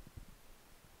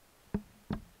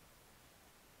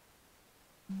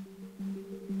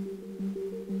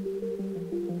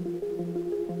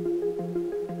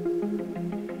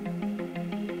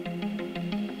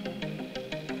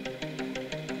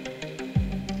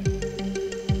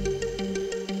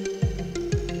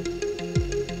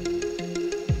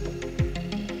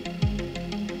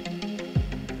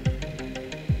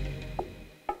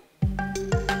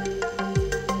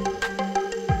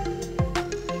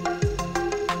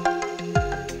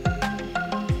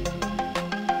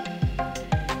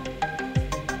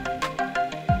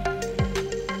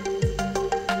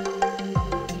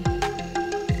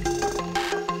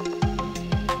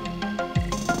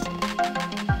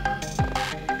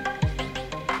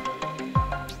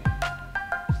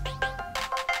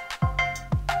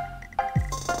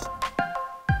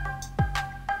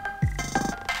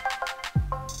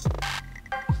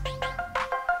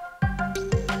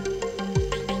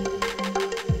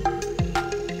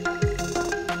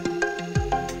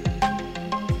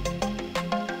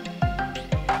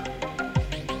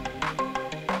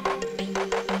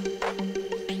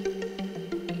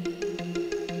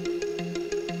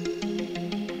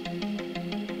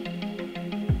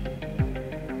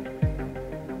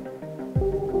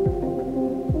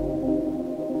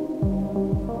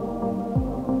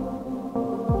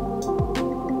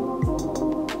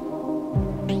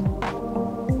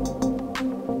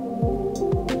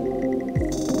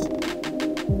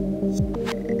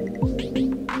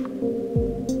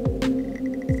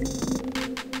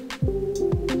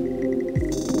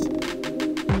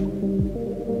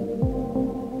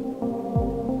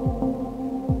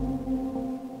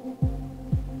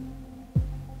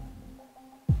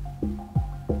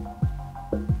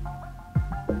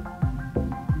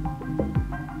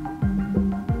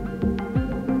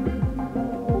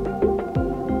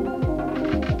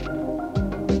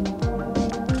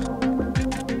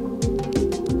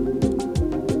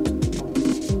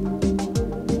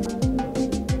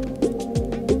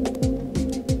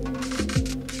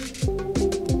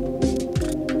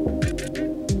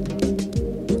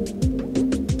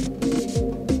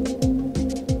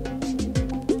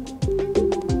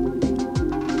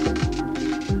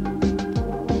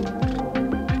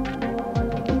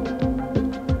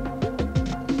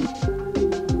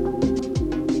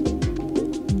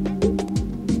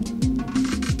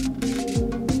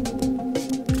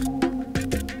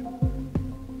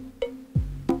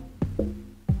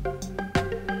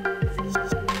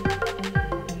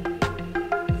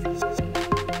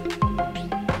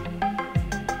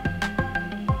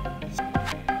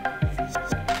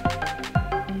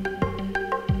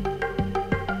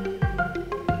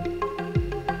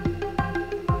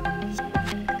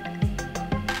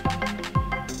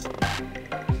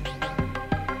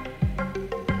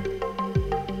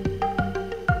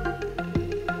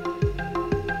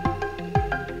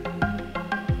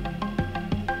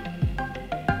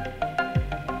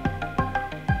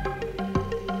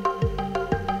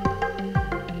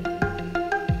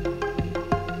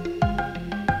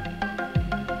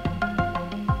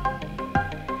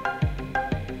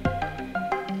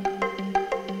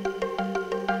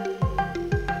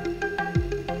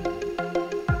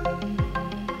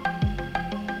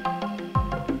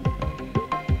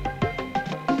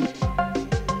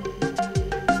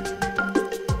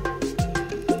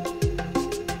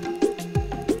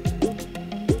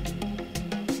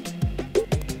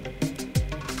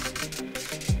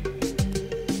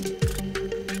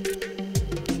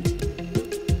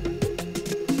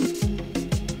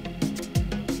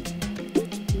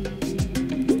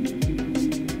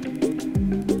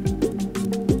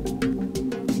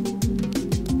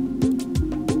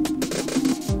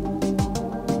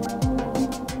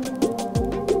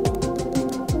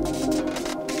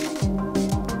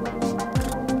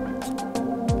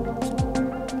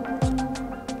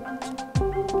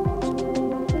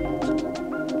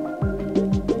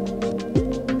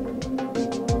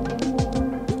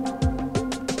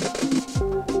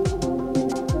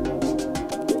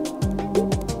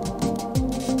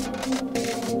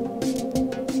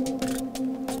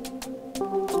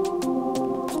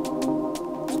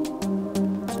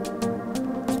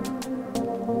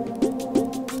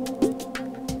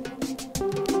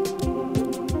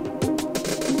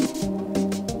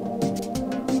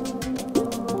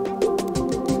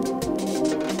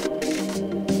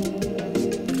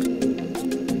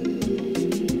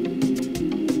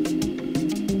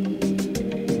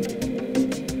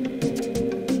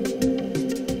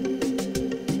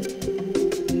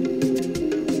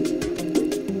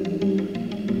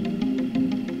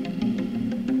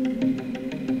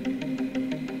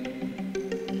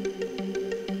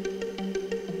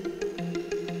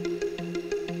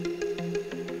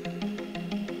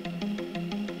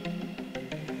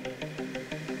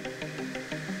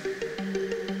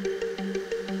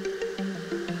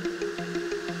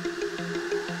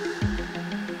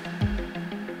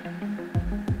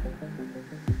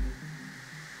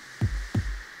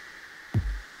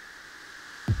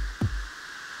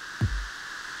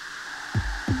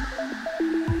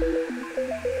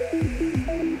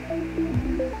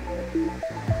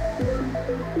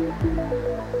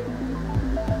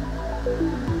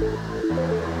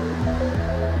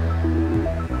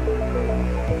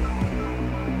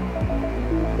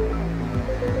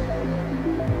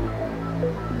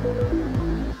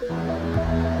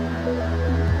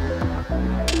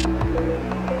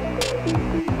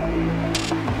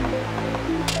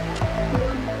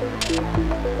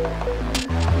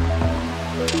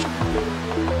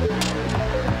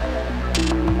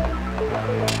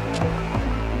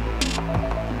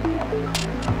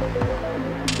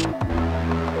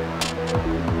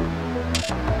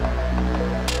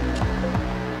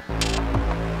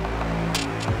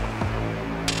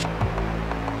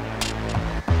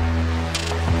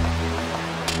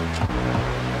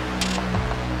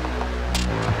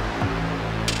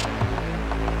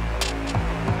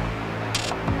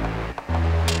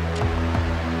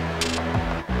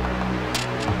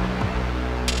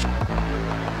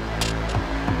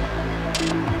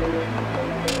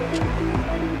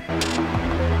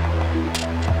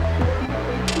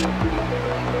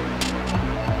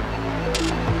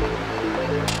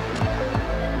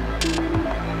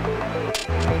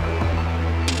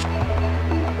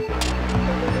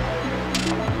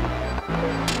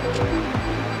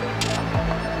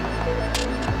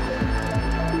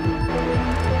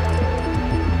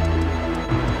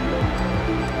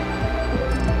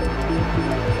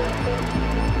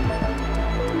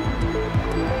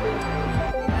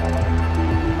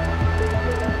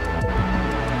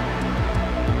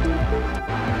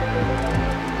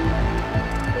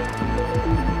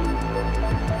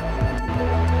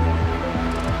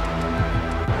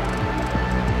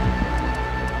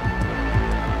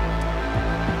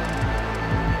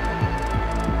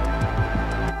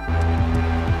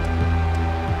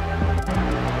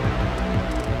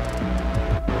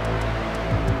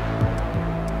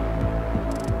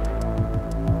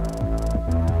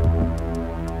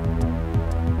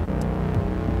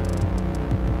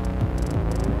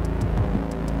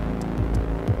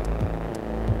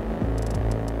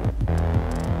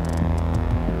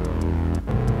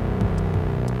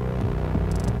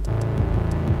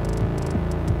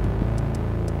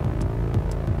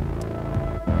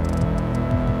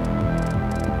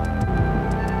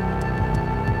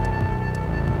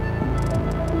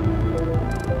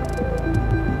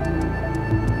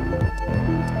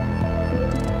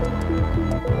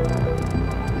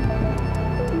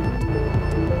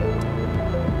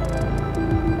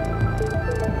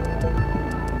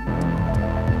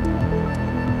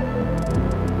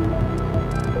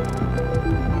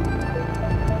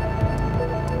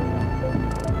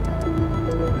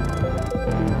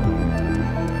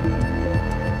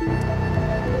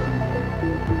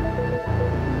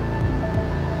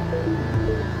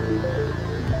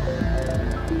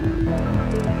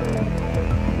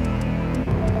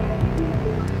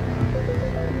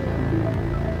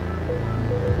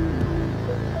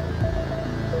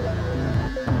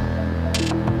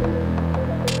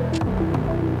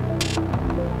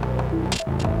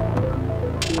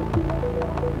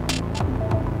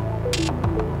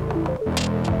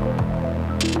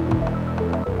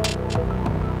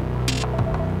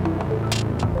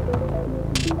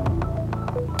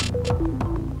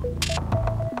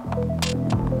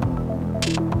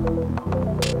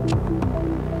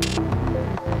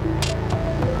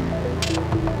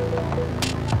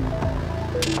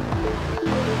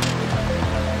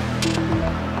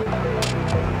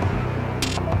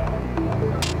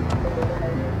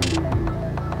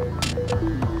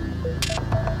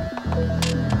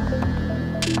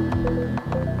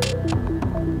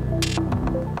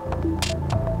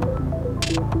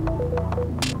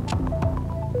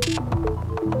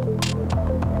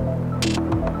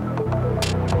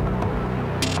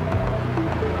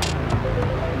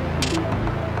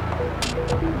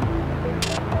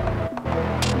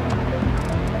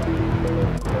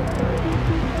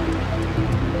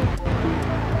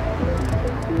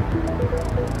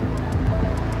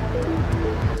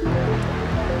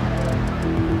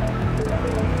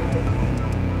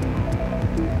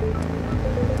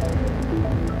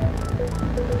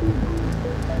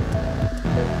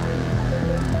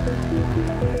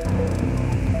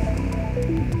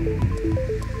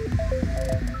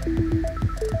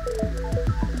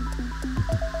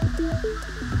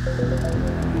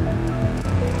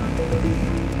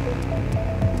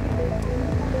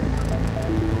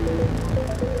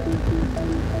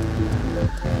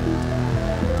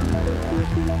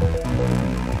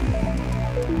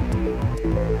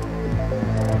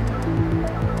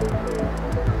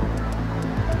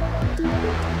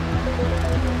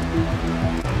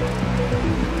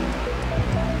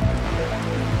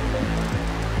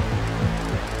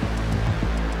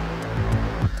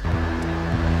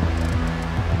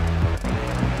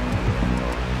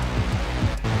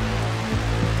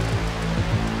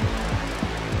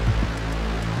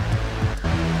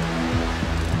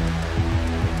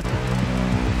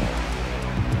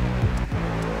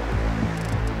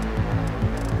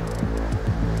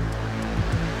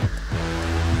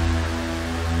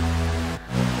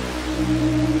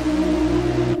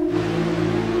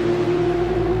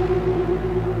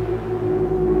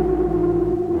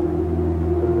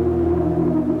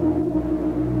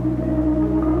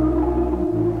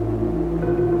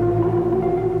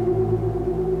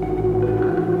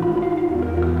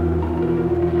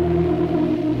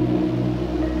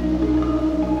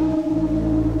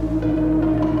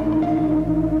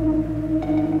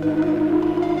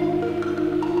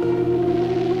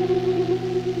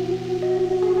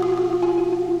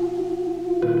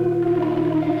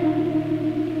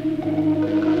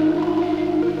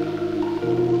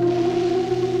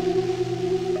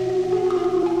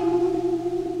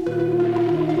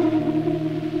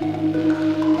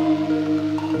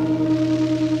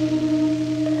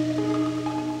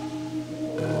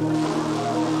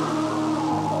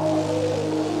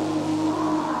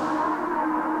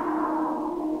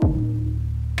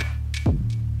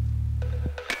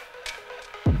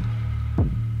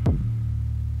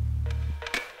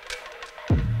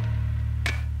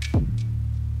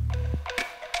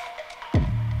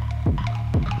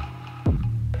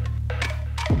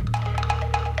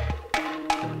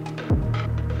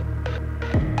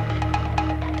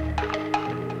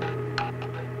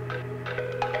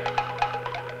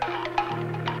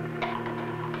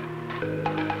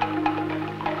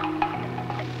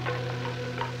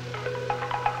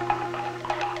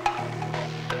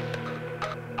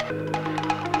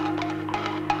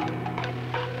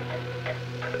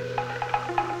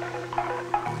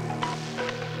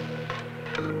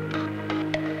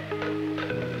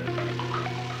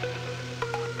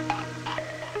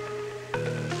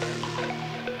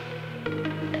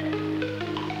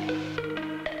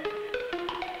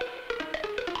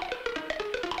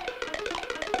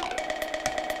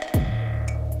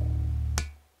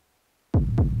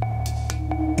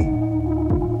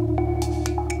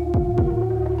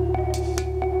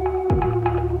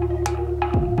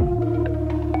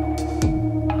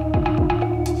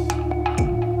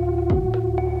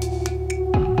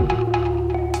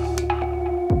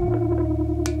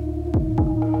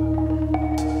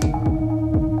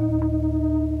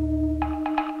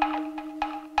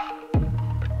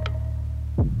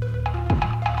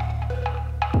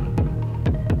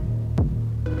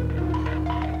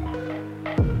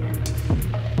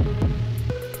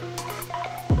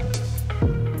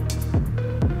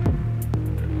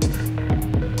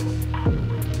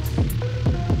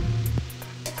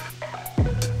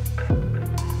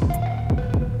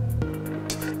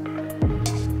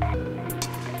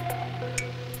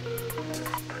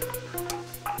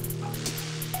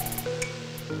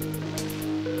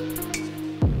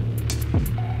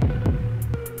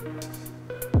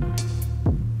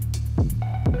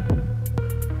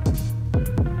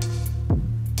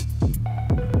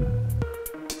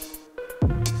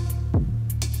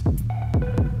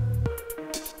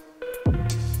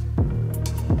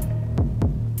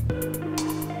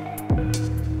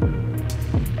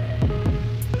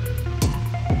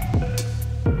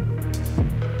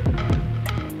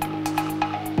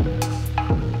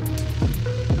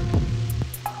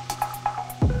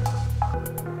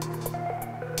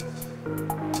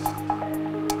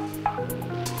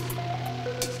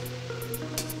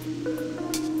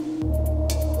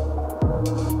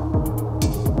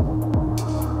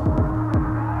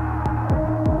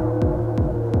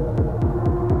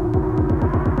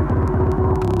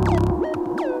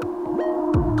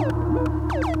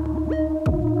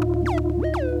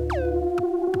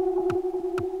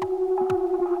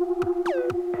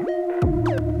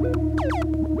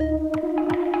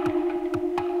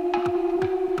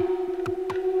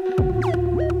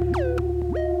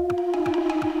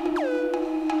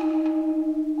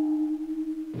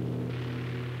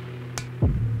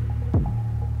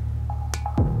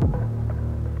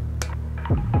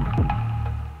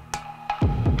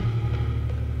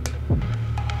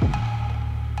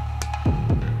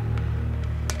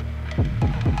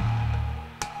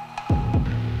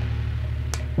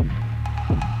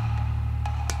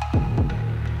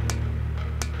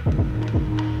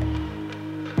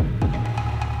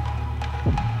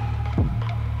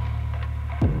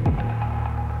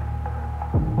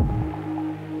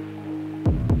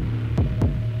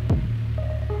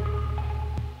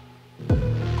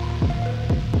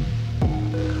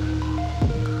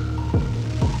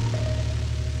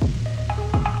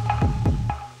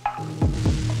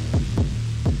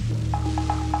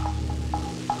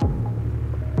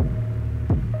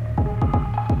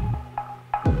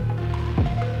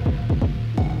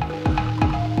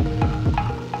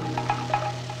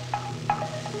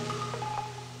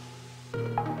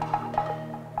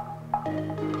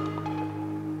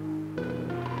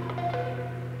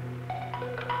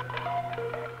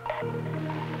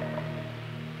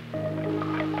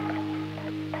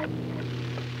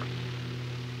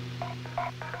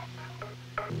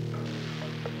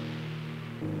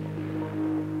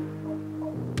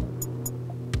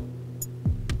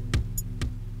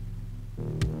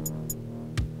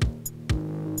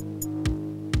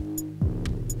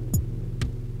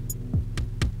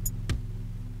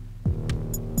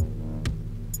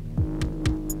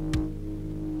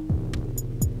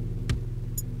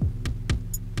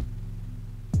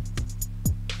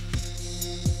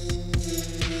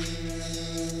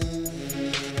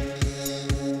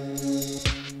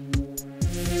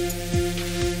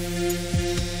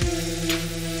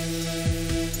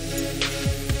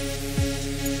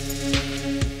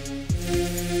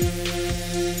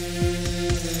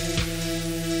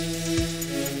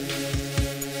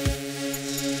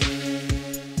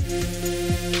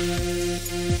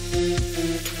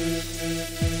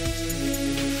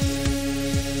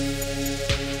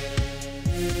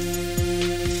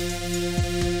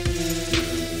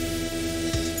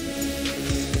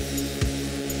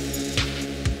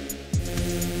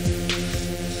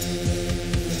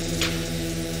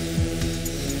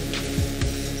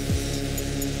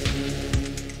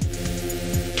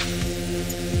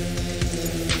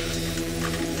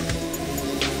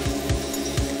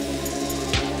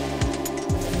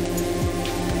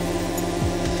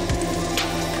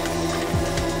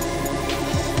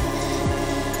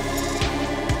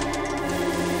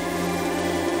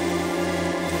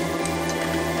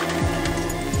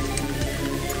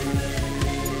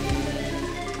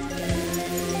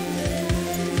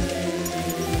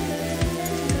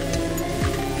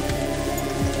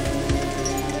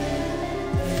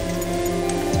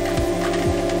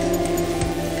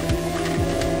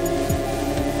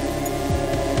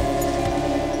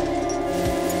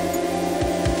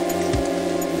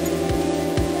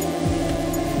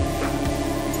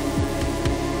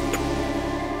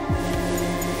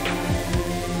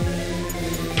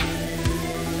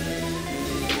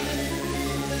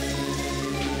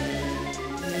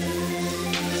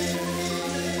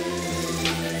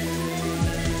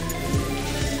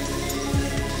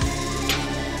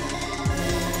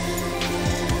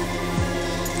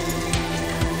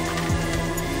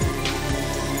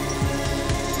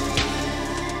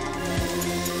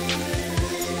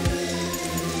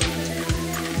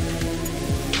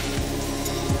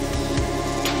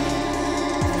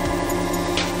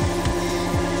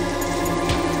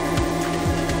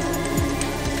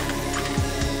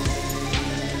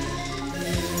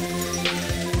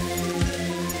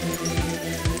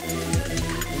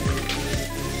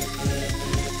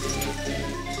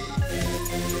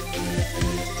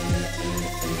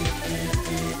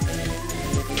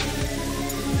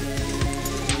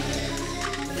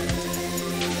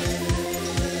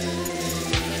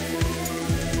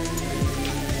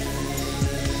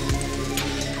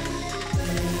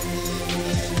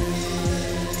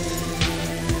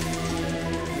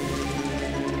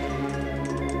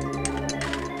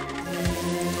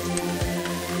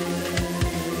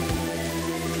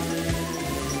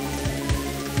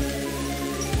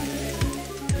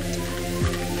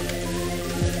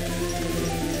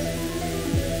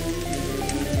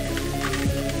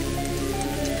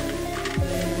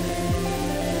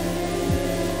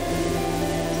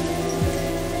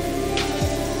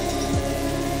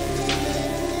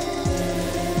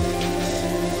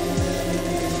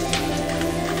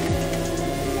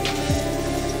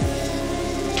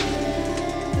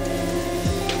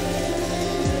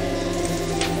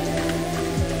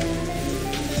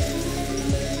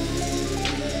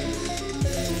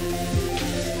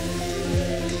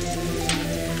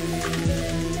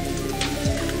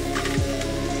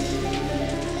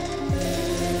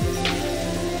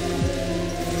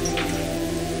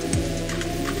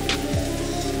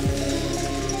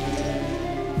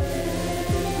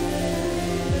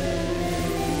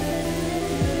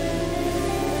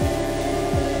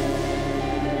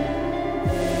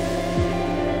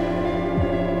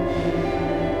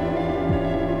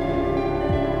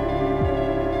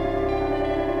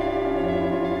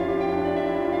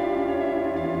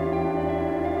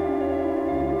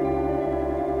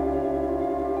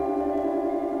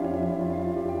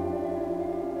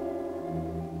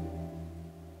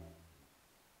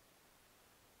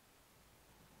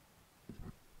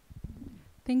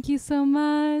 Thank you so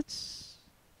much.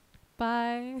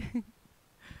 Bye.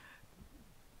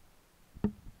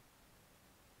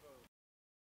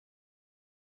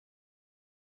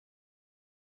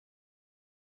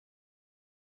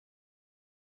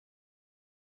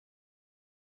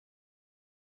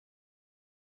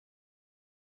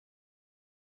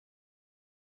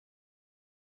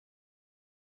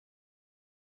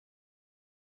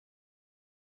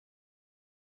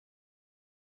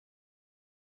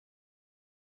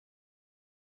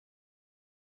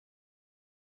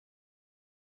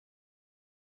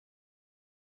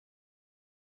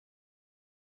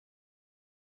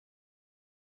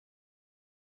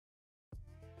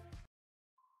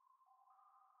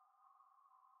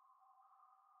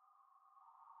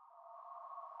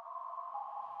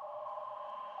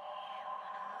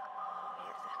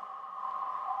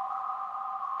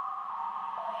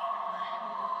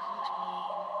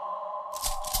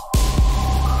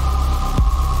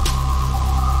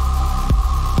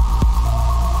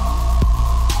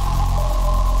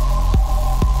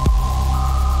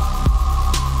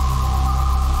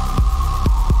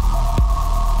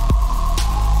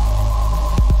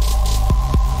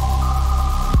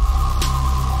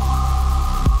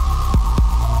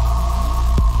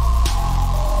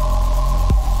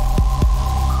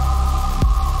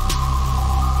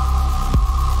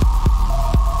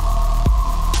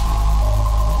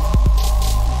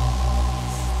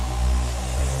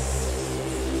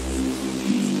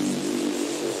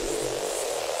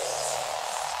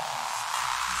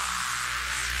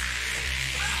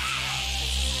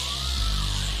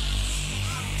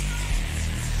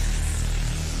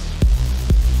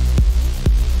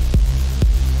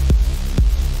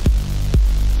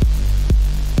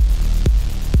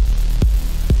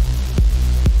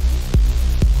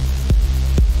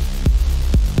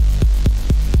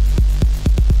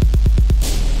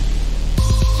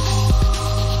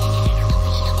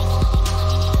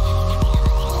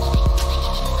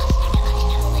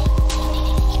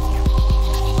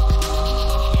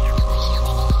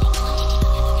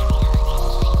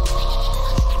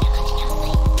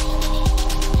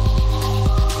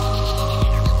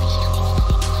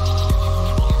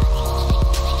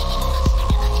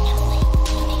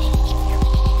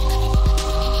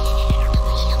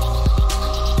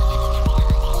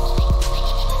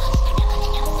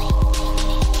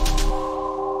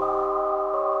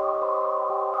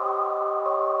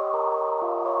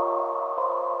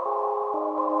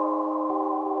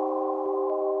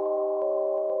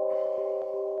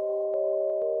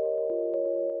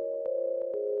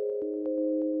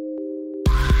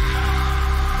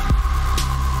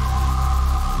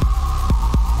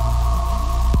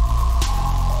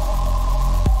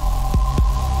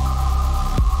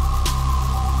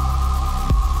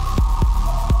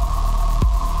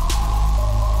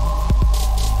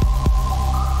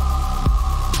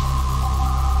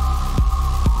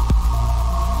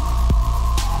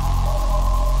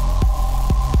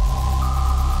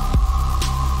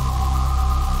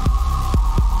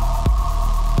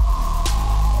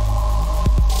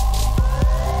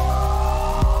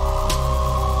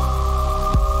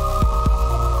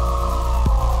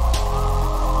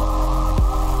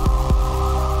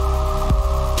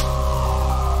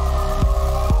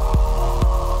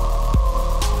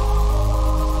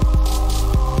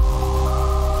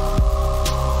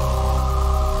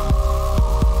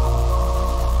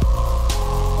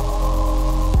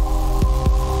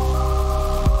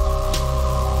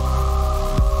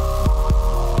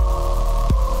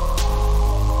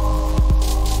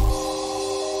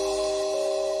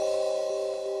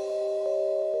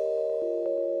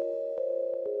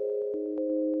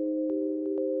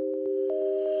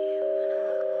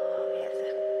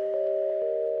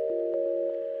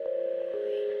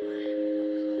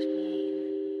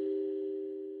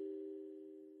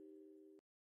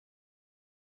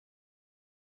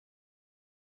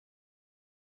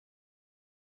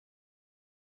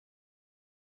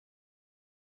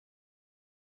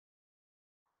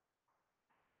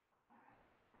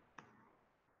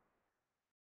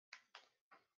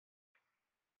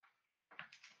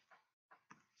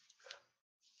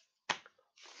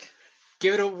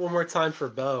 Give it one more time for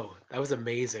Beau. That was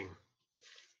amazing.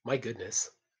 My goodness.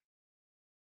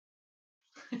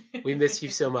 We miss you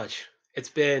so much. It's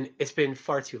been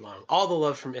far too long. All the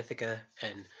love from Ithaca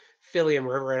and Philly and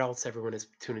wherever else everyone is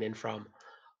tuning in from.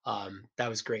 That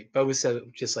was great. Beau was so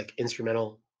just like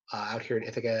instrumental out here in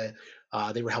Ithaca.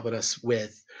 They were helping us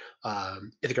with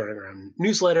Ithaca Underground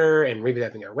newsletter and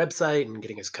revamping our website and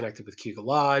getting us connected with Cuba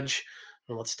Lodge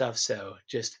and all that stuff. So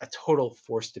just a total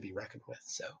force to be reckoned with.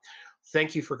 So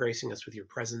thank you for gracing us with your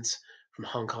presence from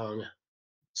Hong Kong.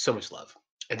 So much love.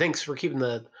 And thanks for keeping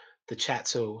the chat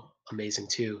so amazing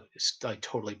too. It's like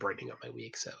totally brightening up my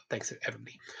week. So thanks to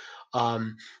everybody.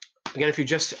 Again, if you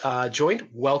just joined,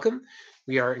 welcome.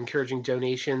 We are encouraging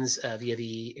donations via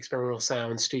the Experimental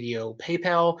Sound Studio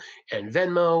PayPal and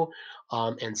Venmo.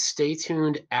 And stay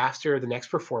tuned after the next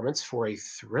performance for a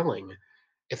thrilling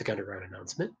Ithaca Underground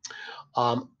announcement.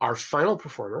 Our final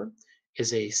performer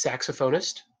is a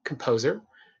saxophonist, composer,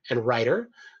 and writer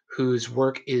whose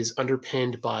work is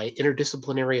underpinned by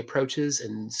interdisciplinary approaches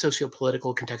and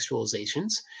socio-political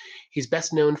contextualizations. He's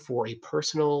best known for a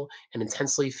personal and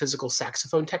intensely physical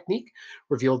saxophone technique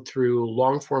revealed through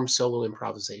long-form solo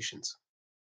improvisations.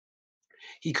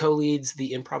 He co-leads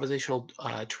the improvisational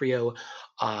trio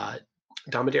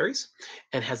Dromedaries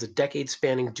and has a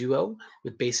decade-spanning duo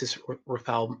with bassist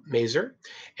Rafal Mazur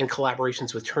and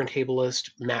collaborations with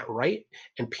turntablist Matt Wright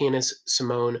and pianist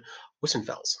Simone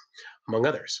Weissenfels, among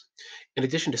others. In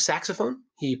addition to saxophone,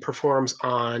 he performs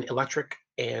on electric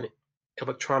and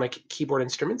electronic keyboard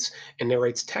instruments and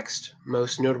narrates text,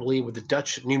 most notably with the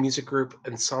Dutch new music group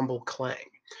Ensemble Klang.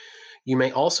 You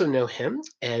may also know him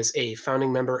as a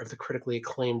founding member of the critically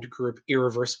acclaimed group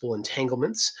Irreversible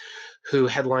Entanglements, who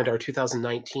headlined our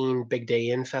 2019 Big Day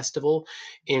In Festival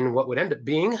in what would end up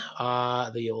being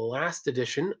the last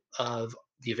edition of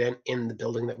the event in the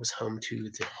building that was home to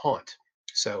the Haunt.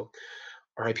 So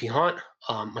R.I.P. Haunt,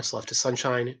 much love to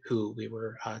Sunshine, who we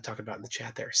were talking about in the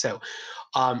chat there. So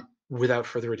without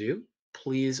further ado,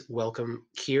 please welcome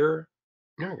Keir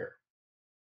Neuringer.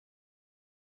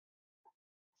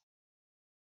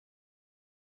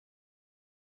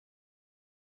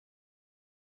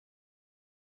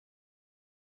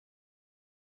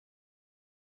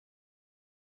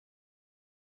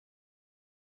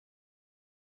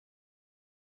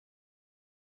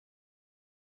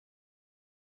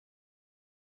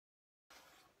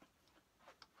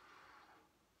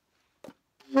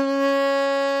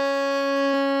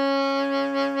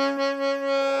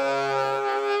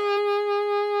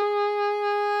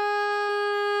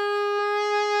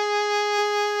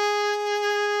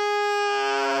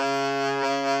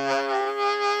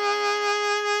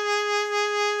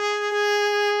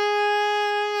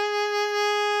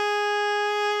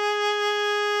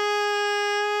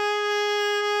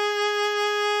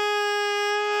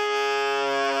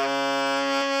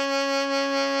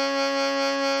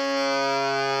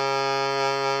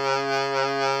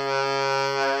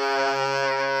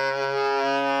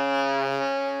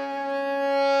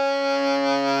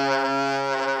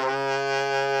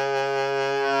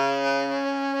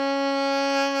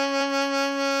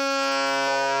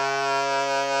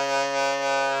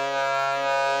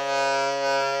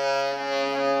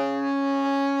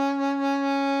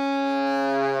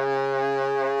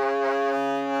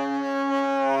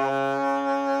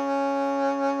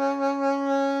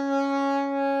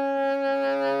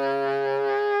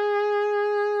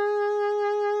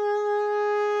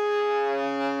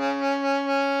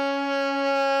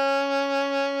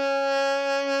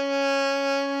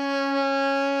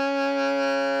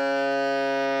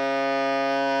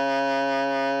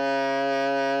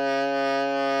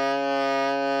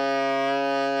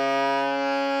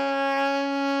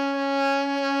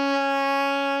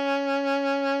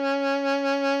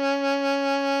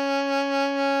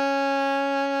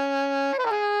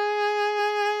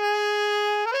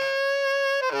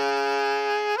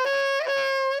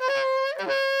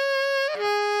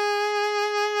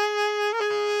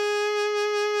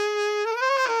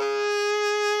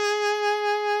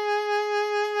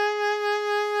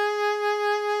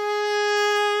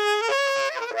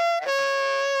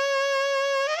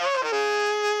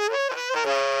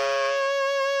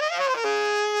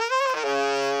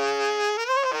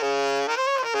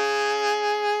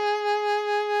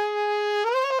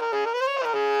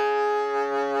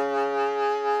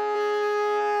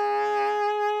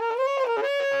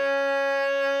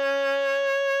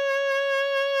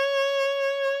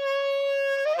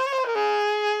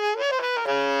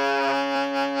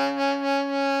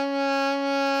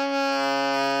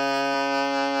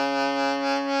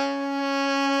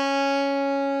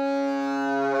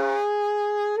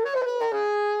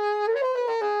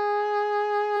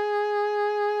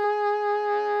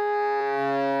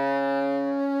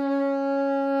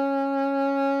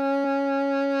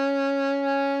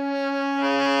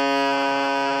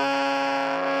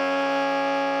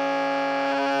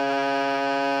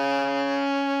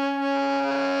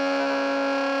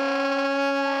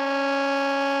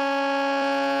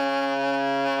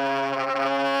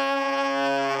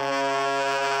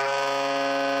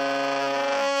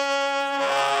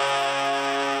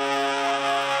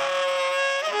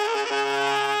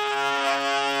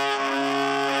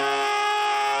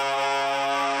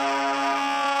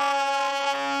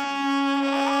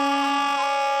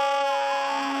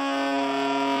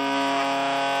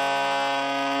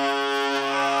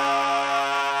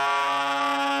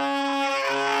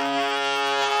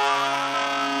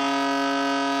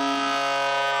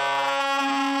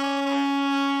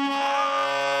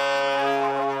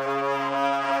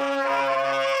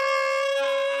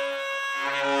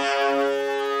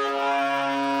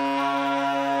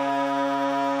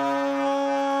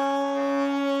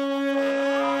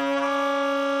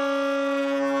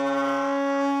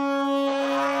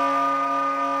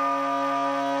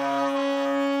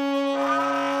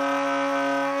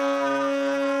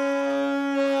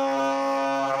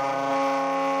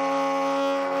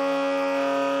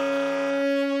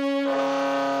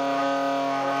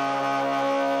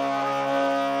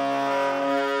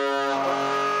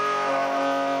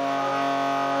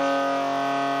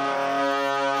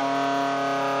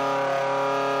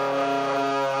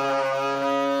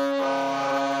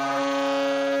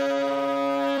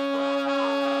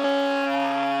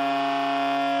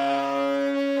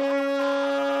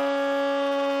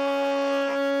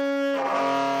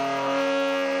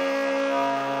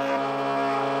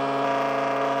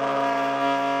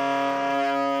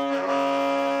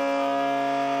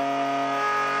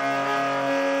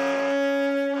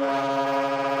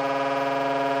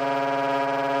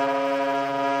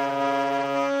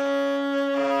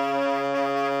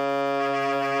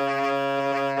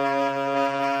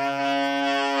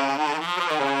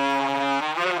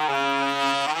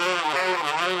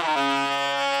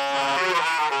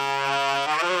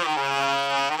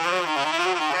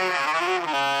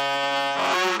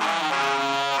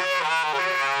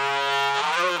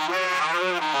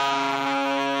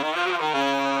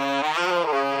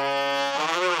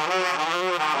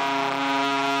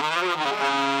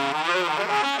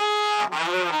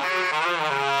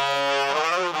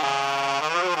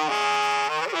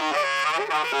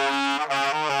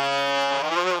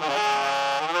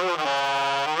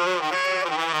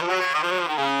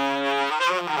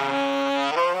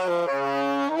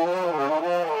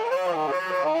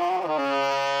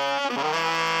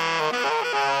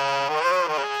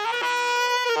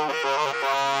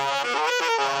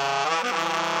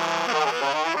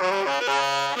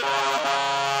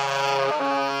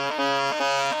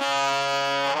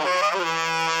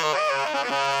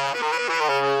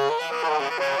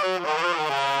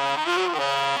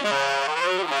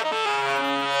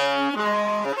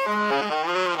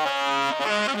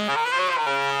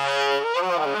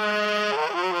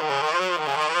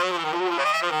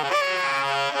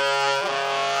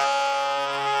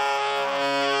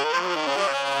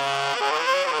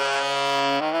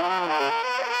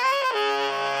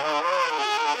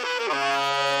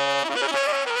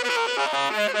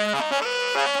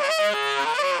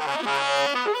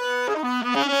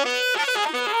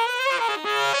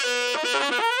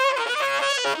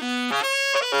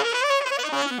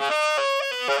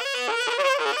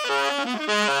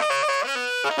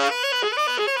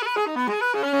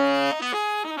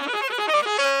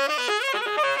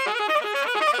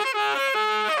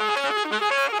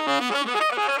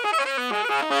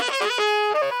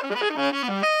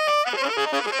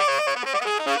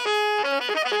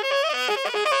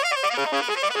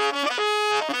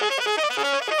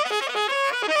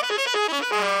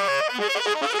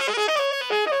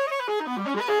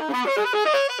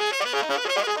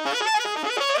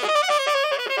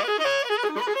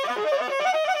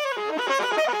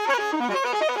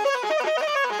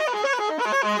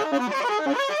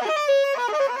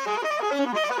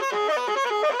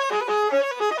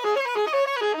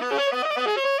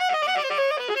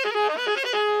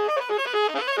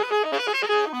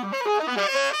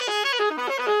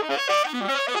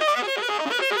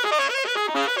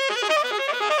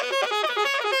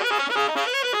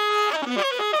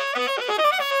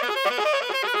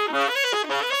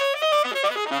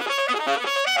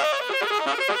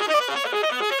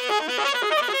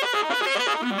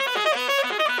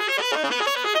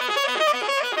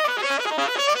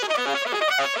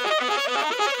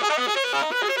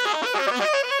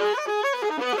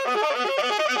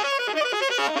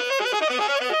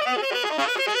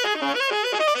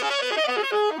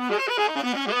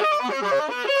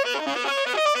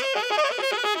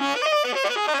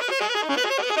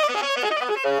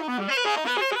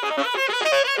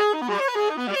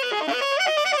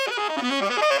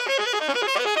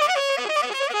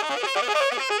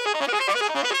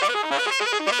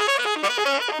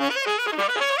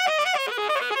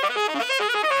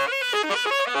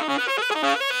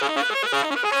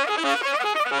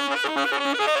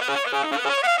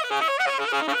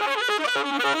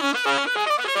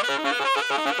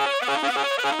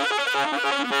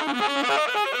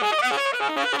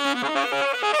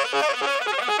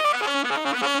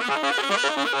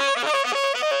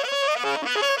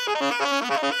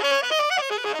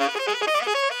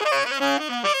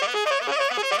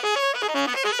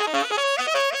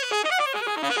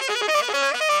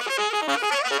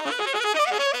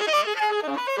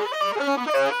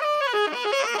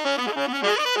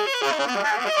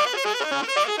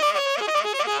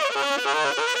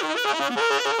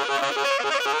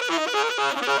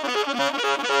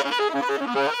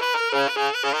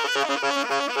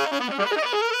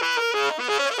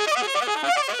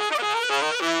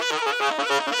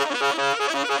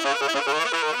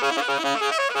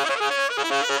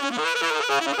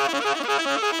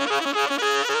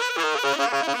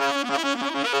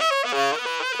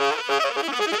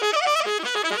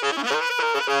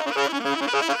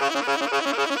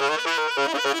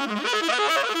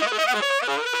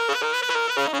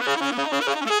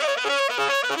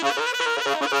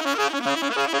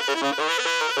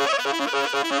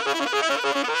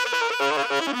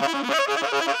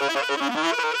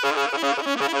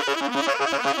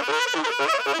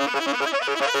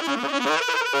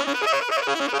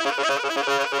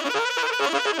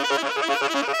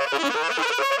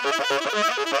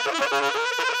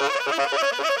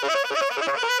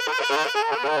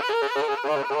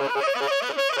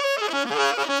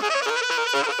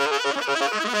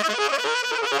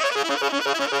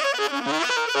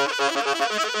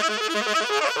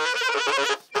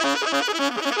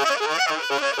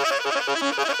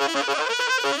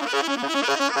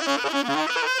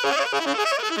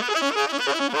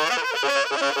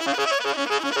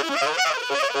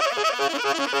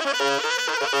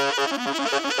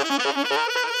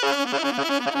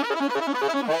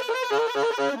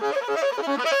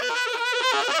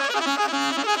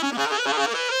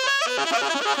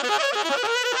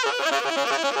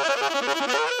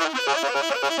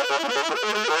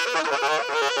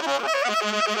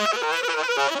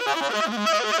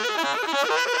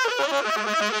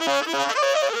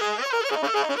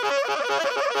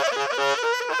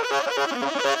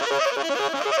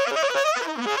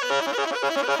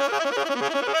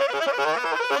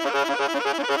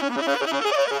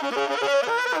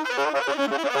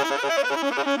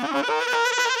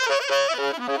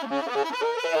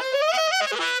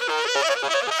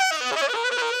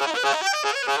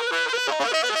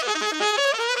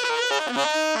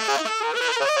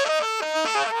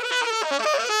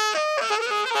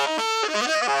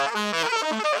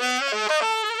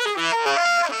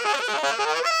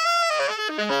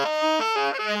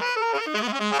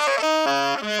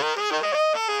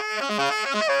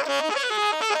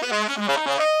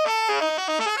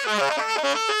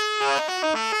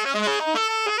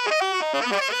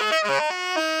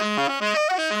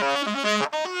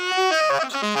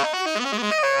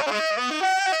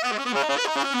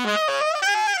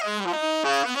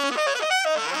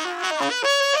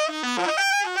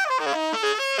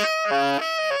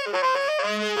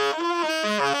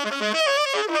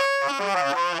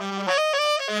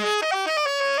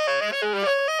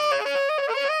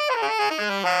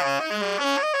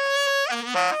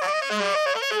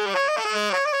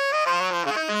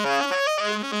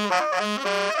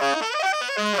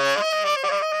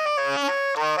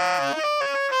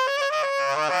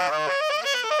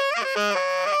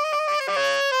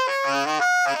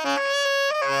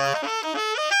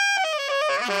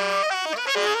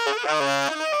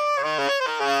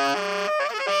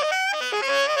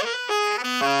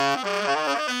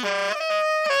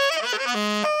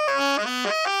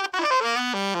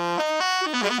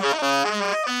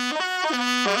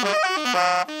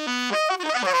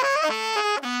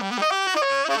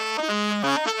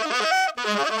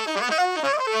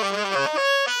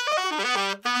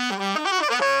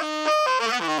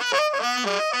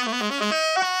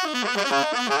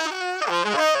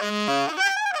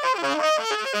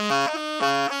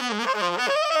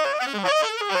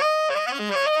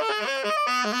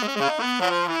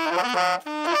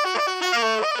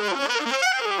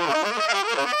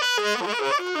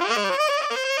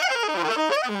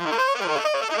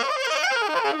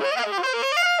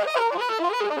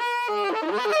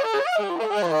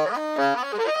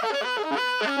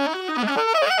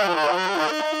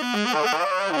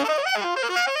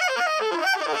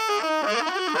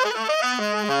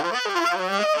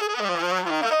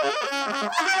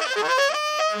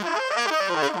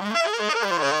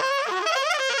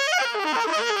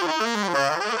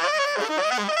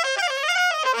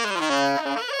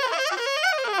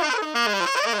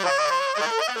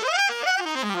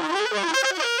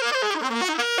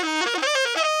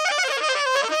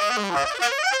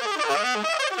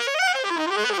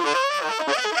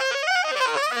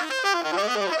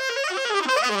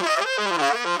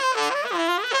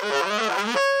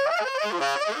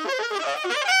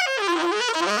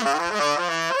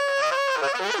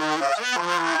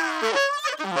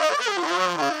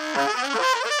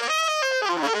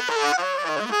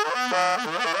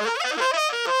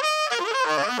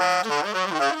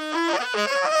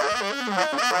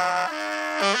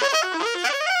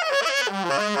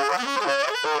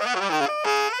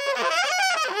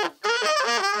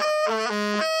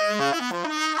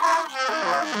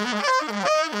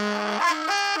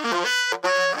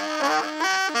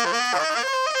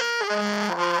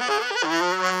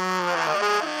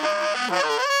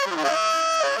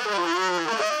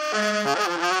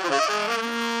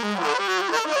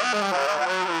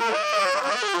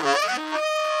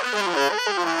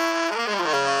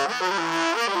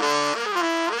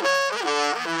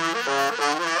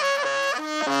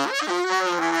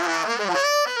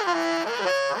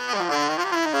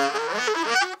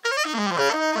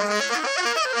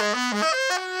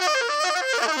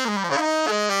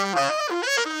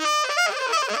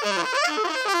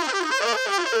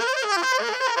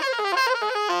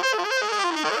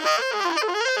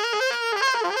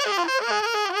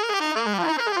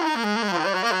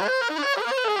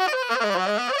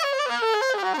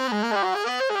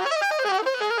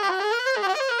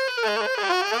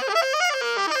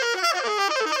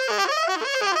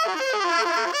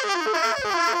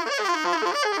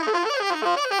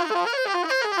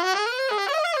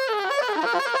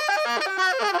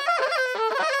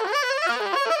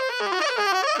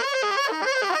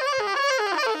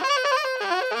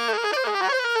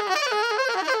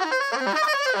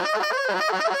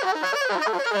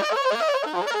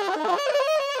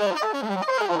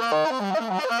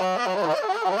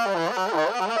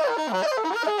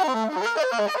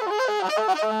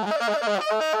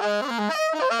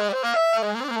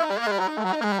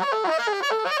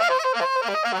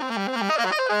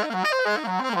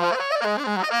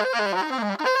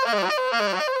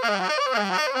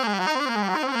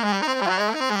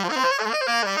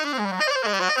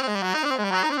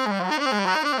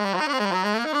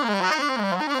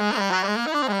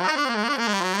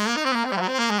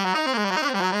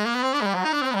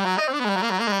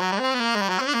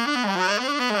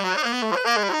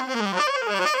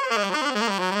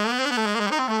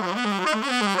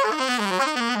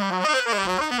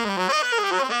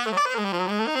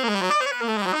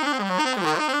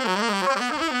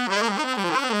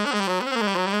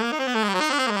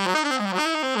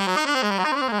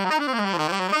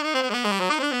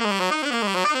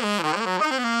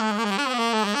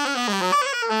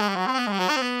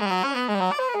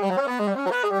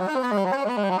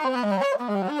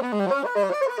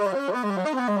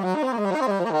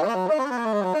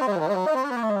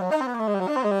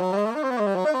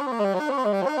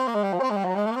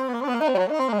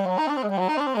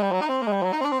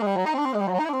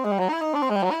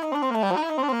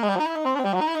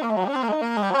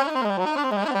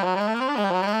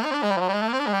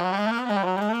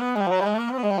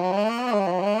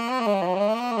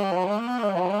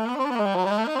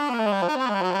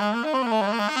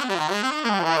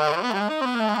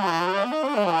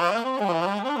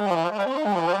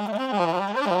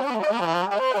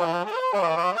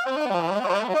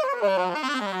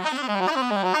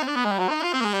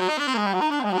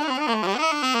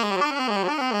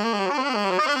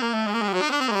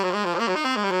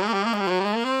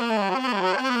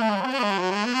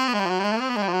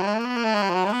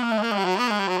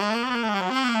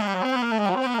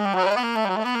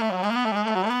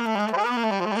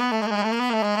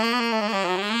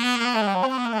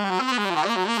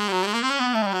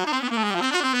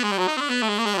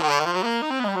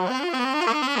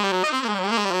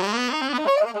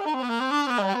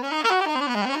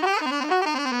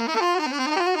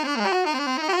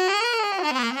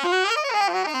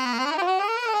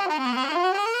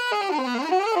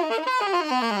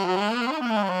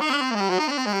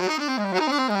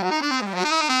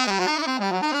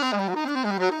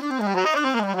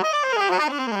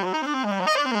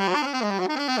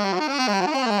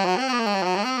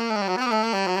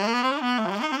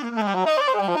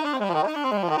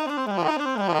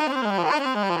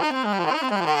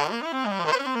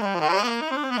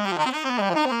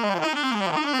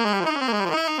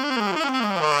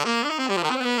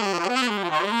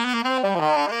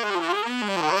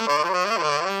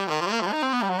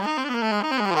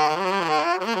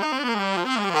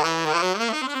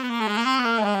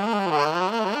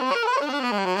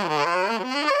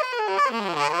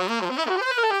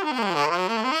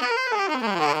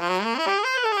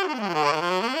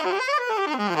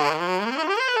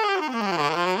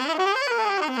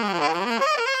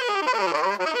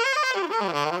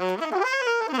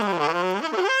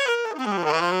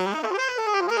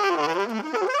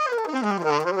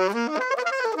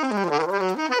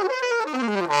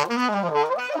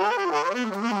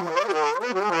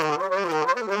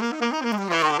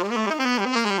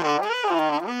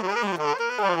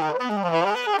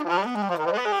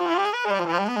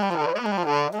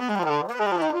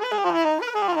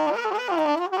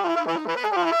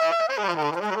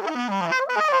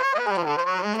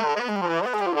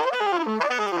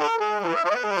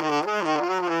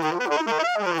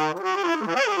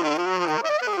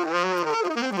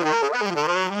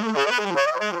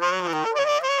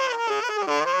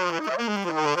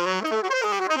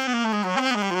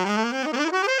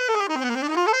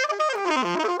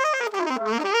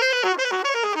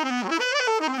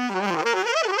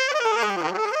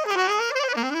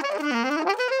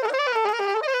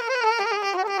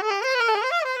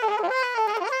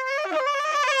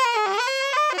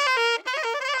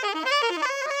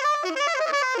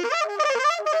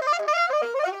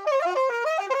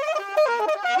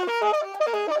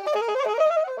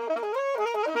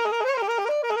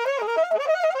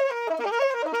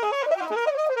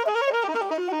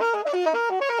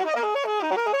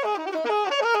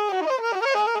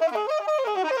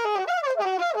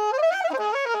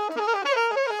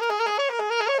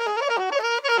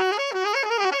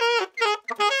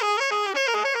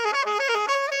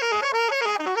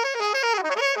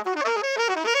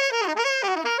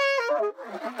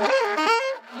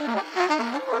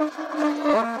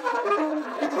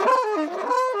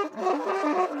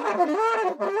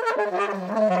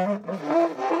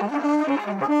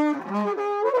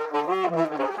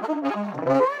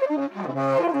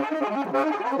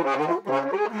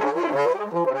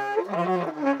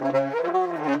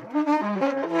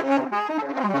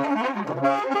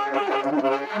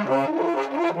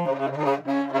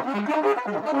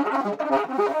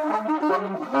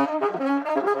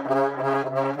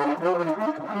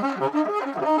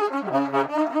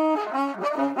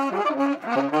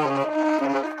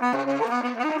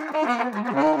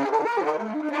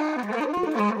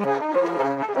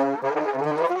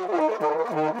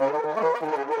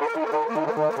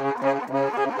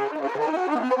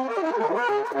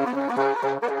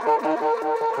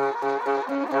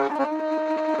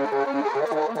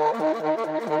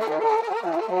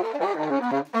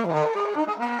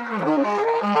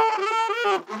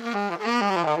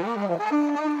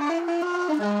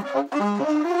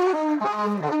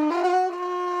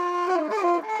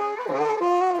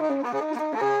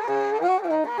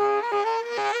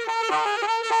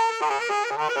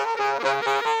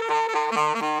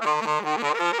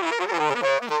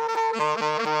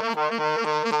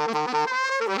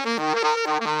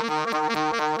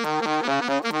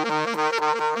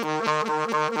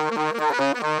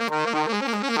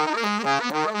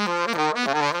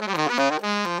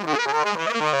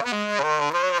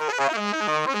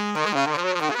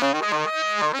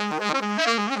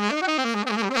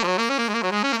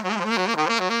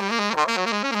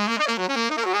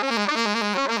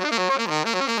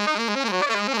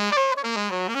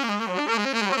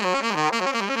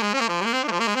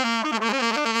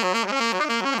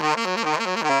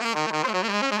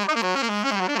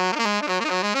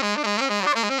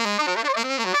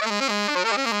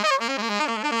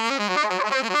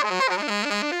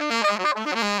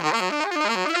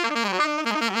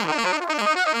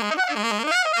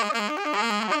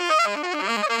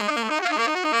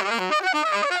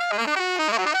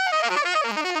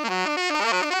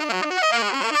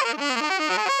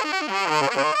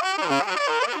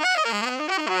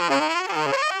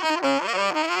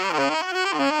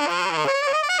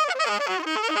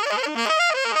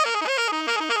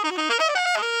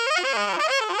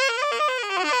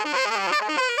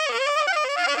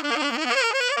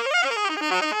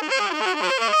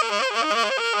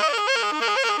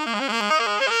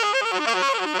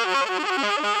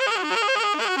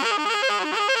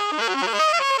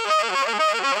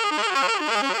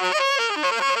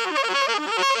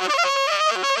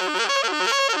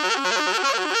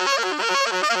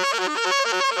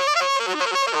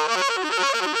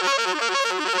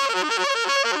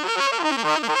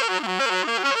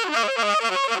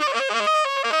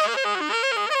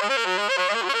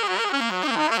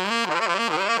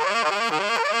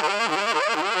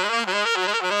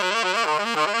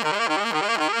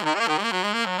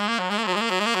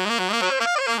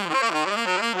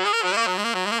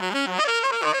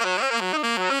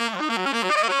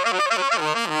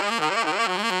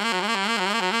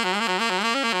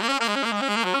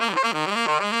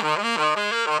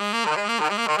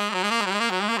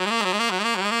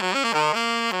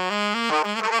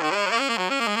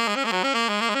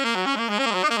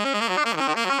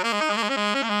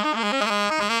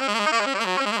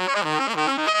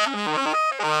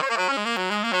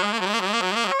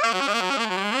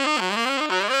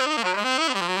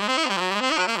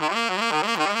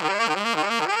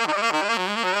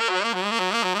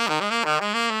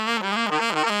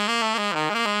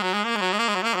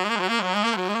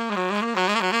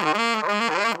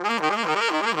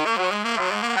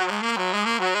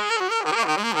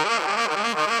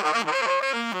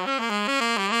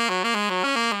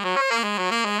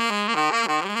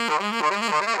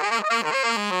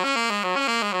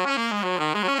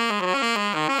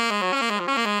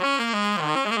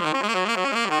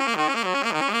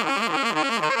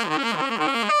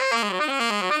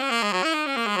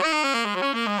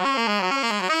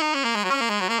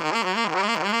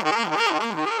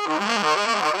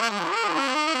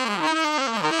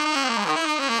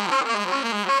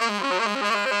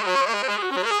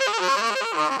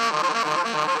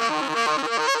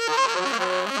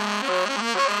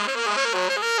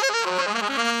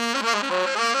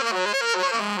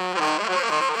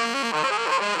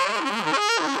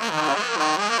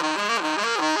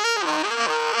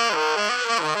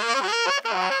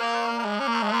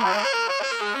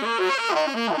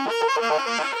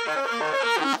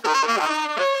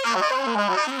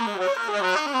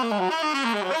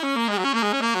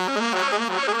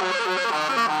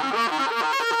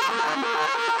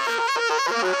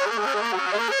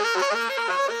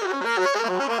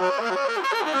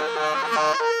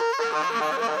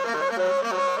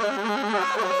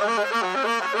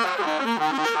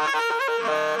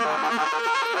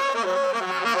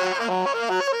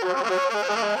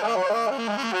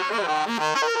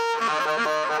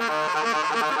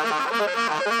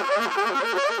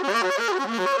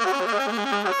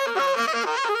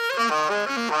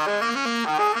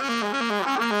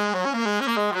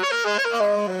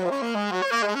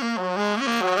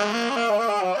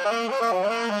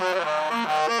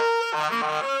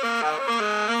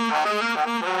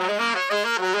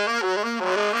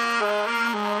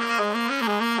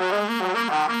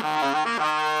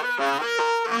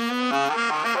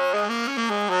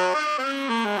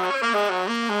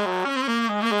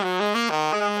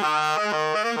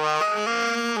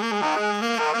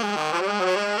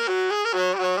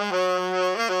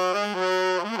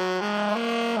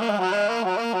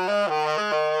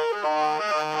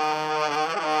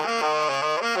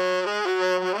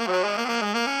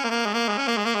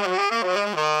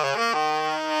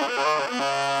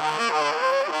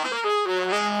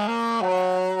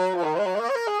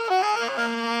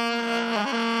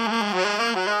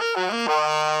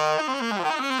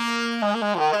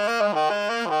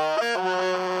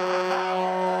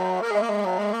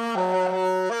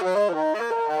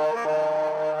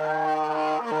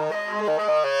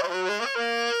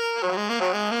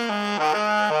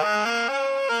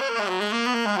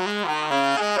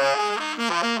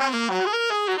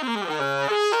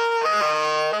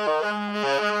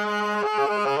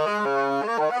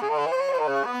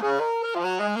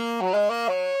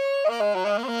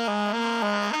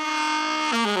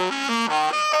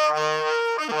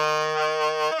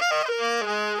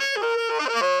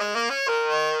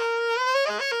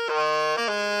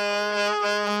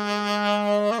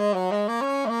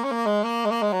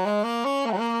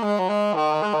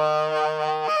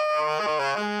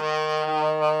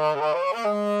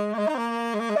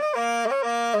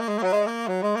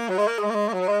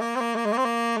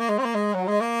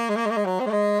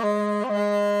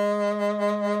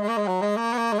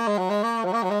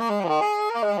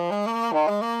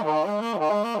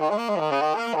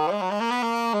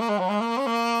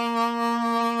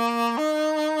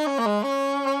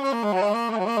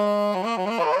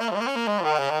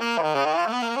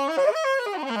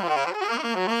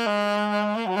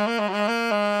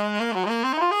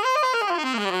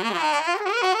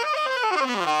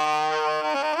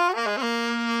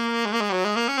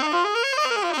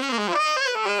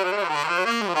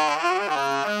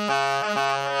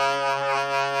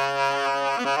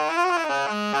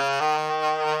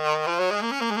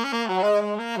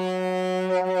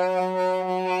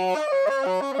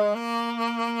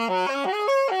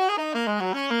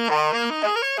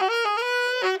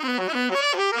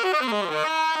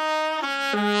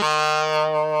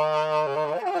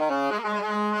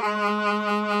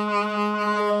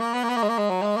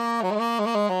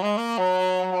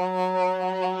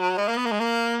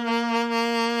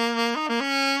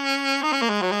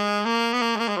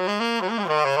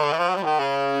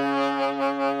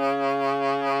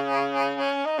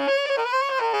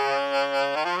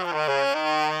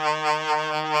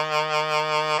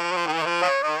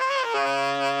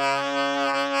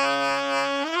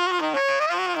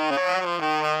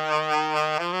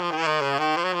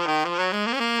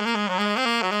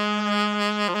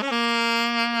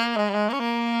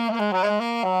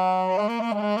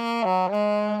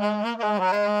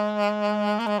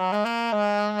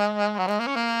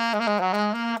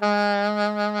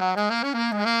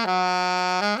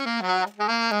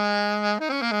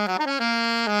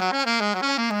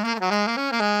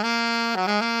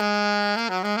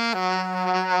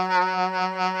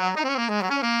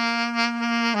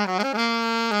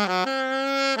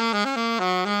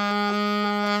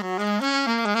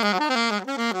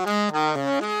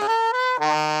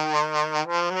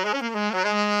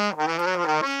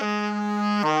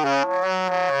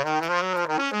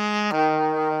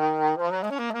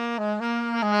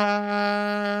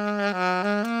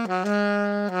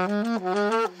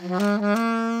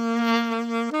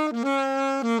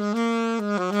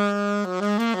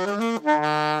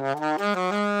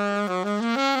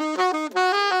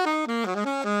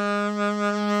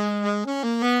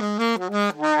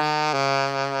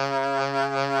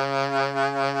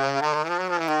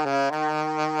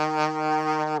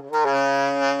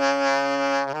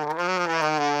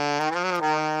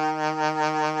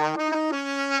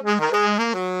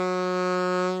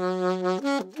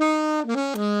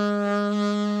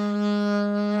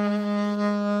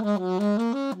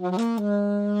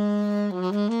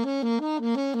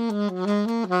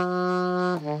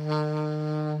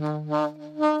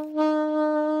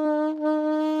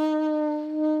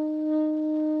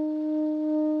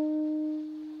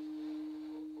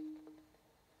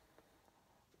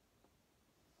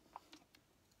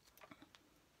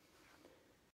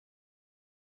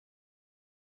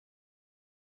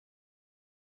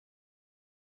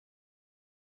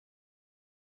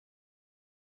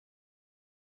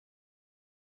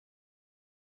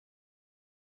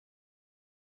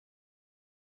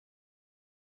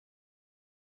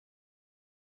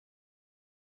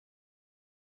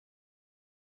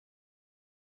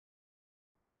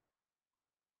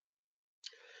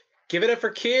 Give it up for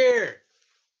Keir.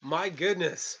 My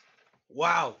goodness.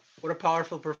 Wow. What a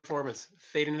powerful performance.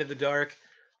 Fade into the dark.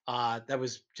 That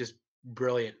was just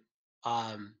brilliant.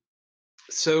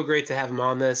 So great to have him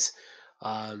on this.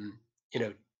 You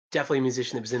know, definitely a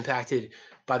musician that was impacted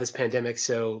by this pandemic.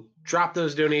 So drop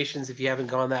those donations if you haven't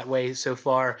gone that way so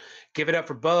far. Give it up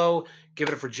for Beau. Give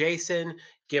it up for Jason.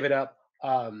 Give it up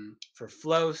for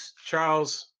Flose.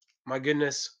 Charles, my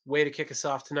goodness, way to kick us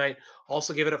off tonight.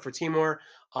 Also give it up for Timur,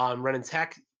 running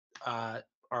tech.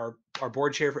 Our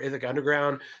board chair for Ithaca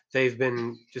Underground. They've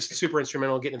been just super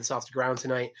instrumental in getting this off the ground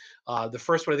tonight. The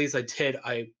first one of these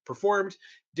I performed,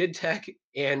 did tech,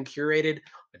 and curated.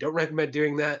 I don't recommend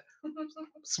doing that.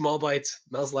 Small bites.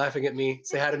 Mel's laughing at me.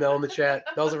 Say hi to Mel in the chat.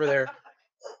 Mel's over there.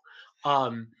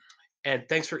 And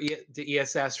thanks to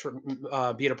ESS for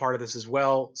being a part of this as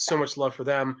well. So much love for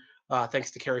them.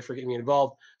 Thanks to Carrie for getting me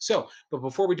involved. But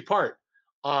before we depart,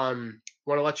 want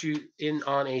to let you in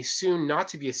on a soon not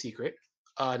to be a secret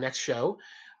next show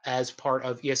as part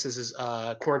of ESS's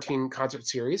quarantine concert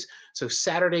series. So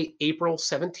Saturday, April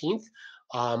 17th,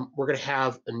 we're going to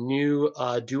have a new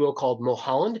duo called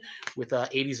Mulholland with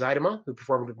 80s Idema, who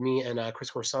performed with me and Chris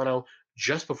Corsano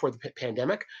just before the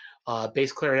pandemic.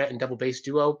 Bass clarinet and double bass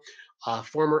duo.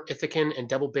 Former Ithacan and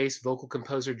double bass vocal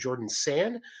composer Jordan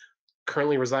Sand,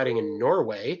 currently residing in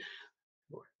Norway.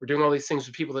 We're doing all these things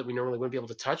with people that we normally wouldn't be able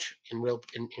to touch in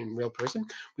real person.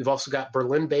 We've also got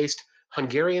Berlin-based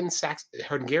Hungarian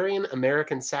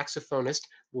American saxophonist,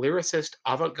 lyricist,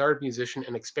 avant-garde musician,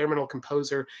 and experimental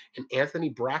composer and Anthony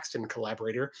Braxton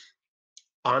collaborator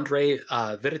Andre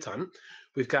Viditon.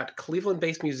 We've got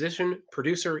Cleveland-based musician,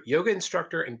 producer, yoga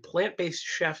instructor, and plant-based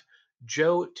chef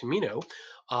Joe Tomino,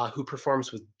 who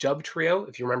performs with Dub Trio,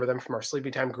 if you remember them from our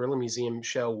Sleepytime Gorilla Museum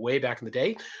show way back in the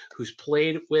day, who's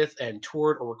played with and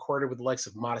toured or recorded with the likes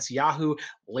of Modest Yahoo,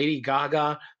 Lady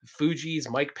Gaga, Fugees,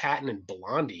 Mike Patton, and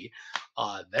Blondie.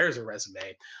 There's a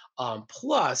resume.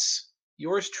 Plus,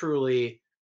 yours truly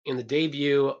in the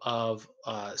debut of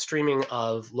streaming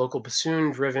of local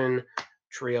bassoon-driven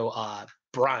trio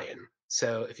Brian.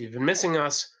 So if you've been missing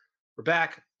us, we're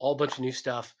back. All bunch of new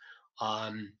stuff.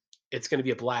 It's going to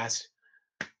be a blast.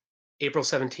 April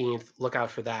 17th, look out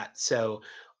for that. So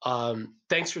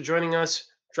thanks for joining us.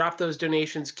 Drop those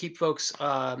donations. Keep folks,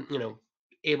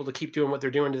 able to keep doing what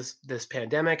they're doing this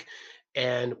pandemic.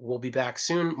 And we'll be back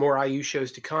soon. More IU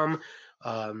shows to come.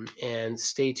 And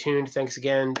stay tuned. Thanks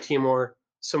again, Timur.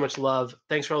 So much love.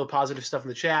 Thanks for all the positive stuff in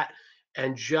the chat.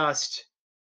 And just,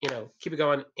 keep it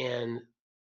going and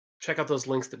check out those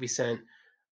links that we sent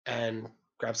and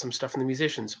grab some stuff from the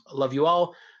musicians. I love you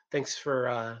all. Thanks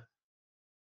for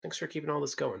keeping all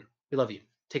this going. We love you.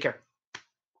 Take care.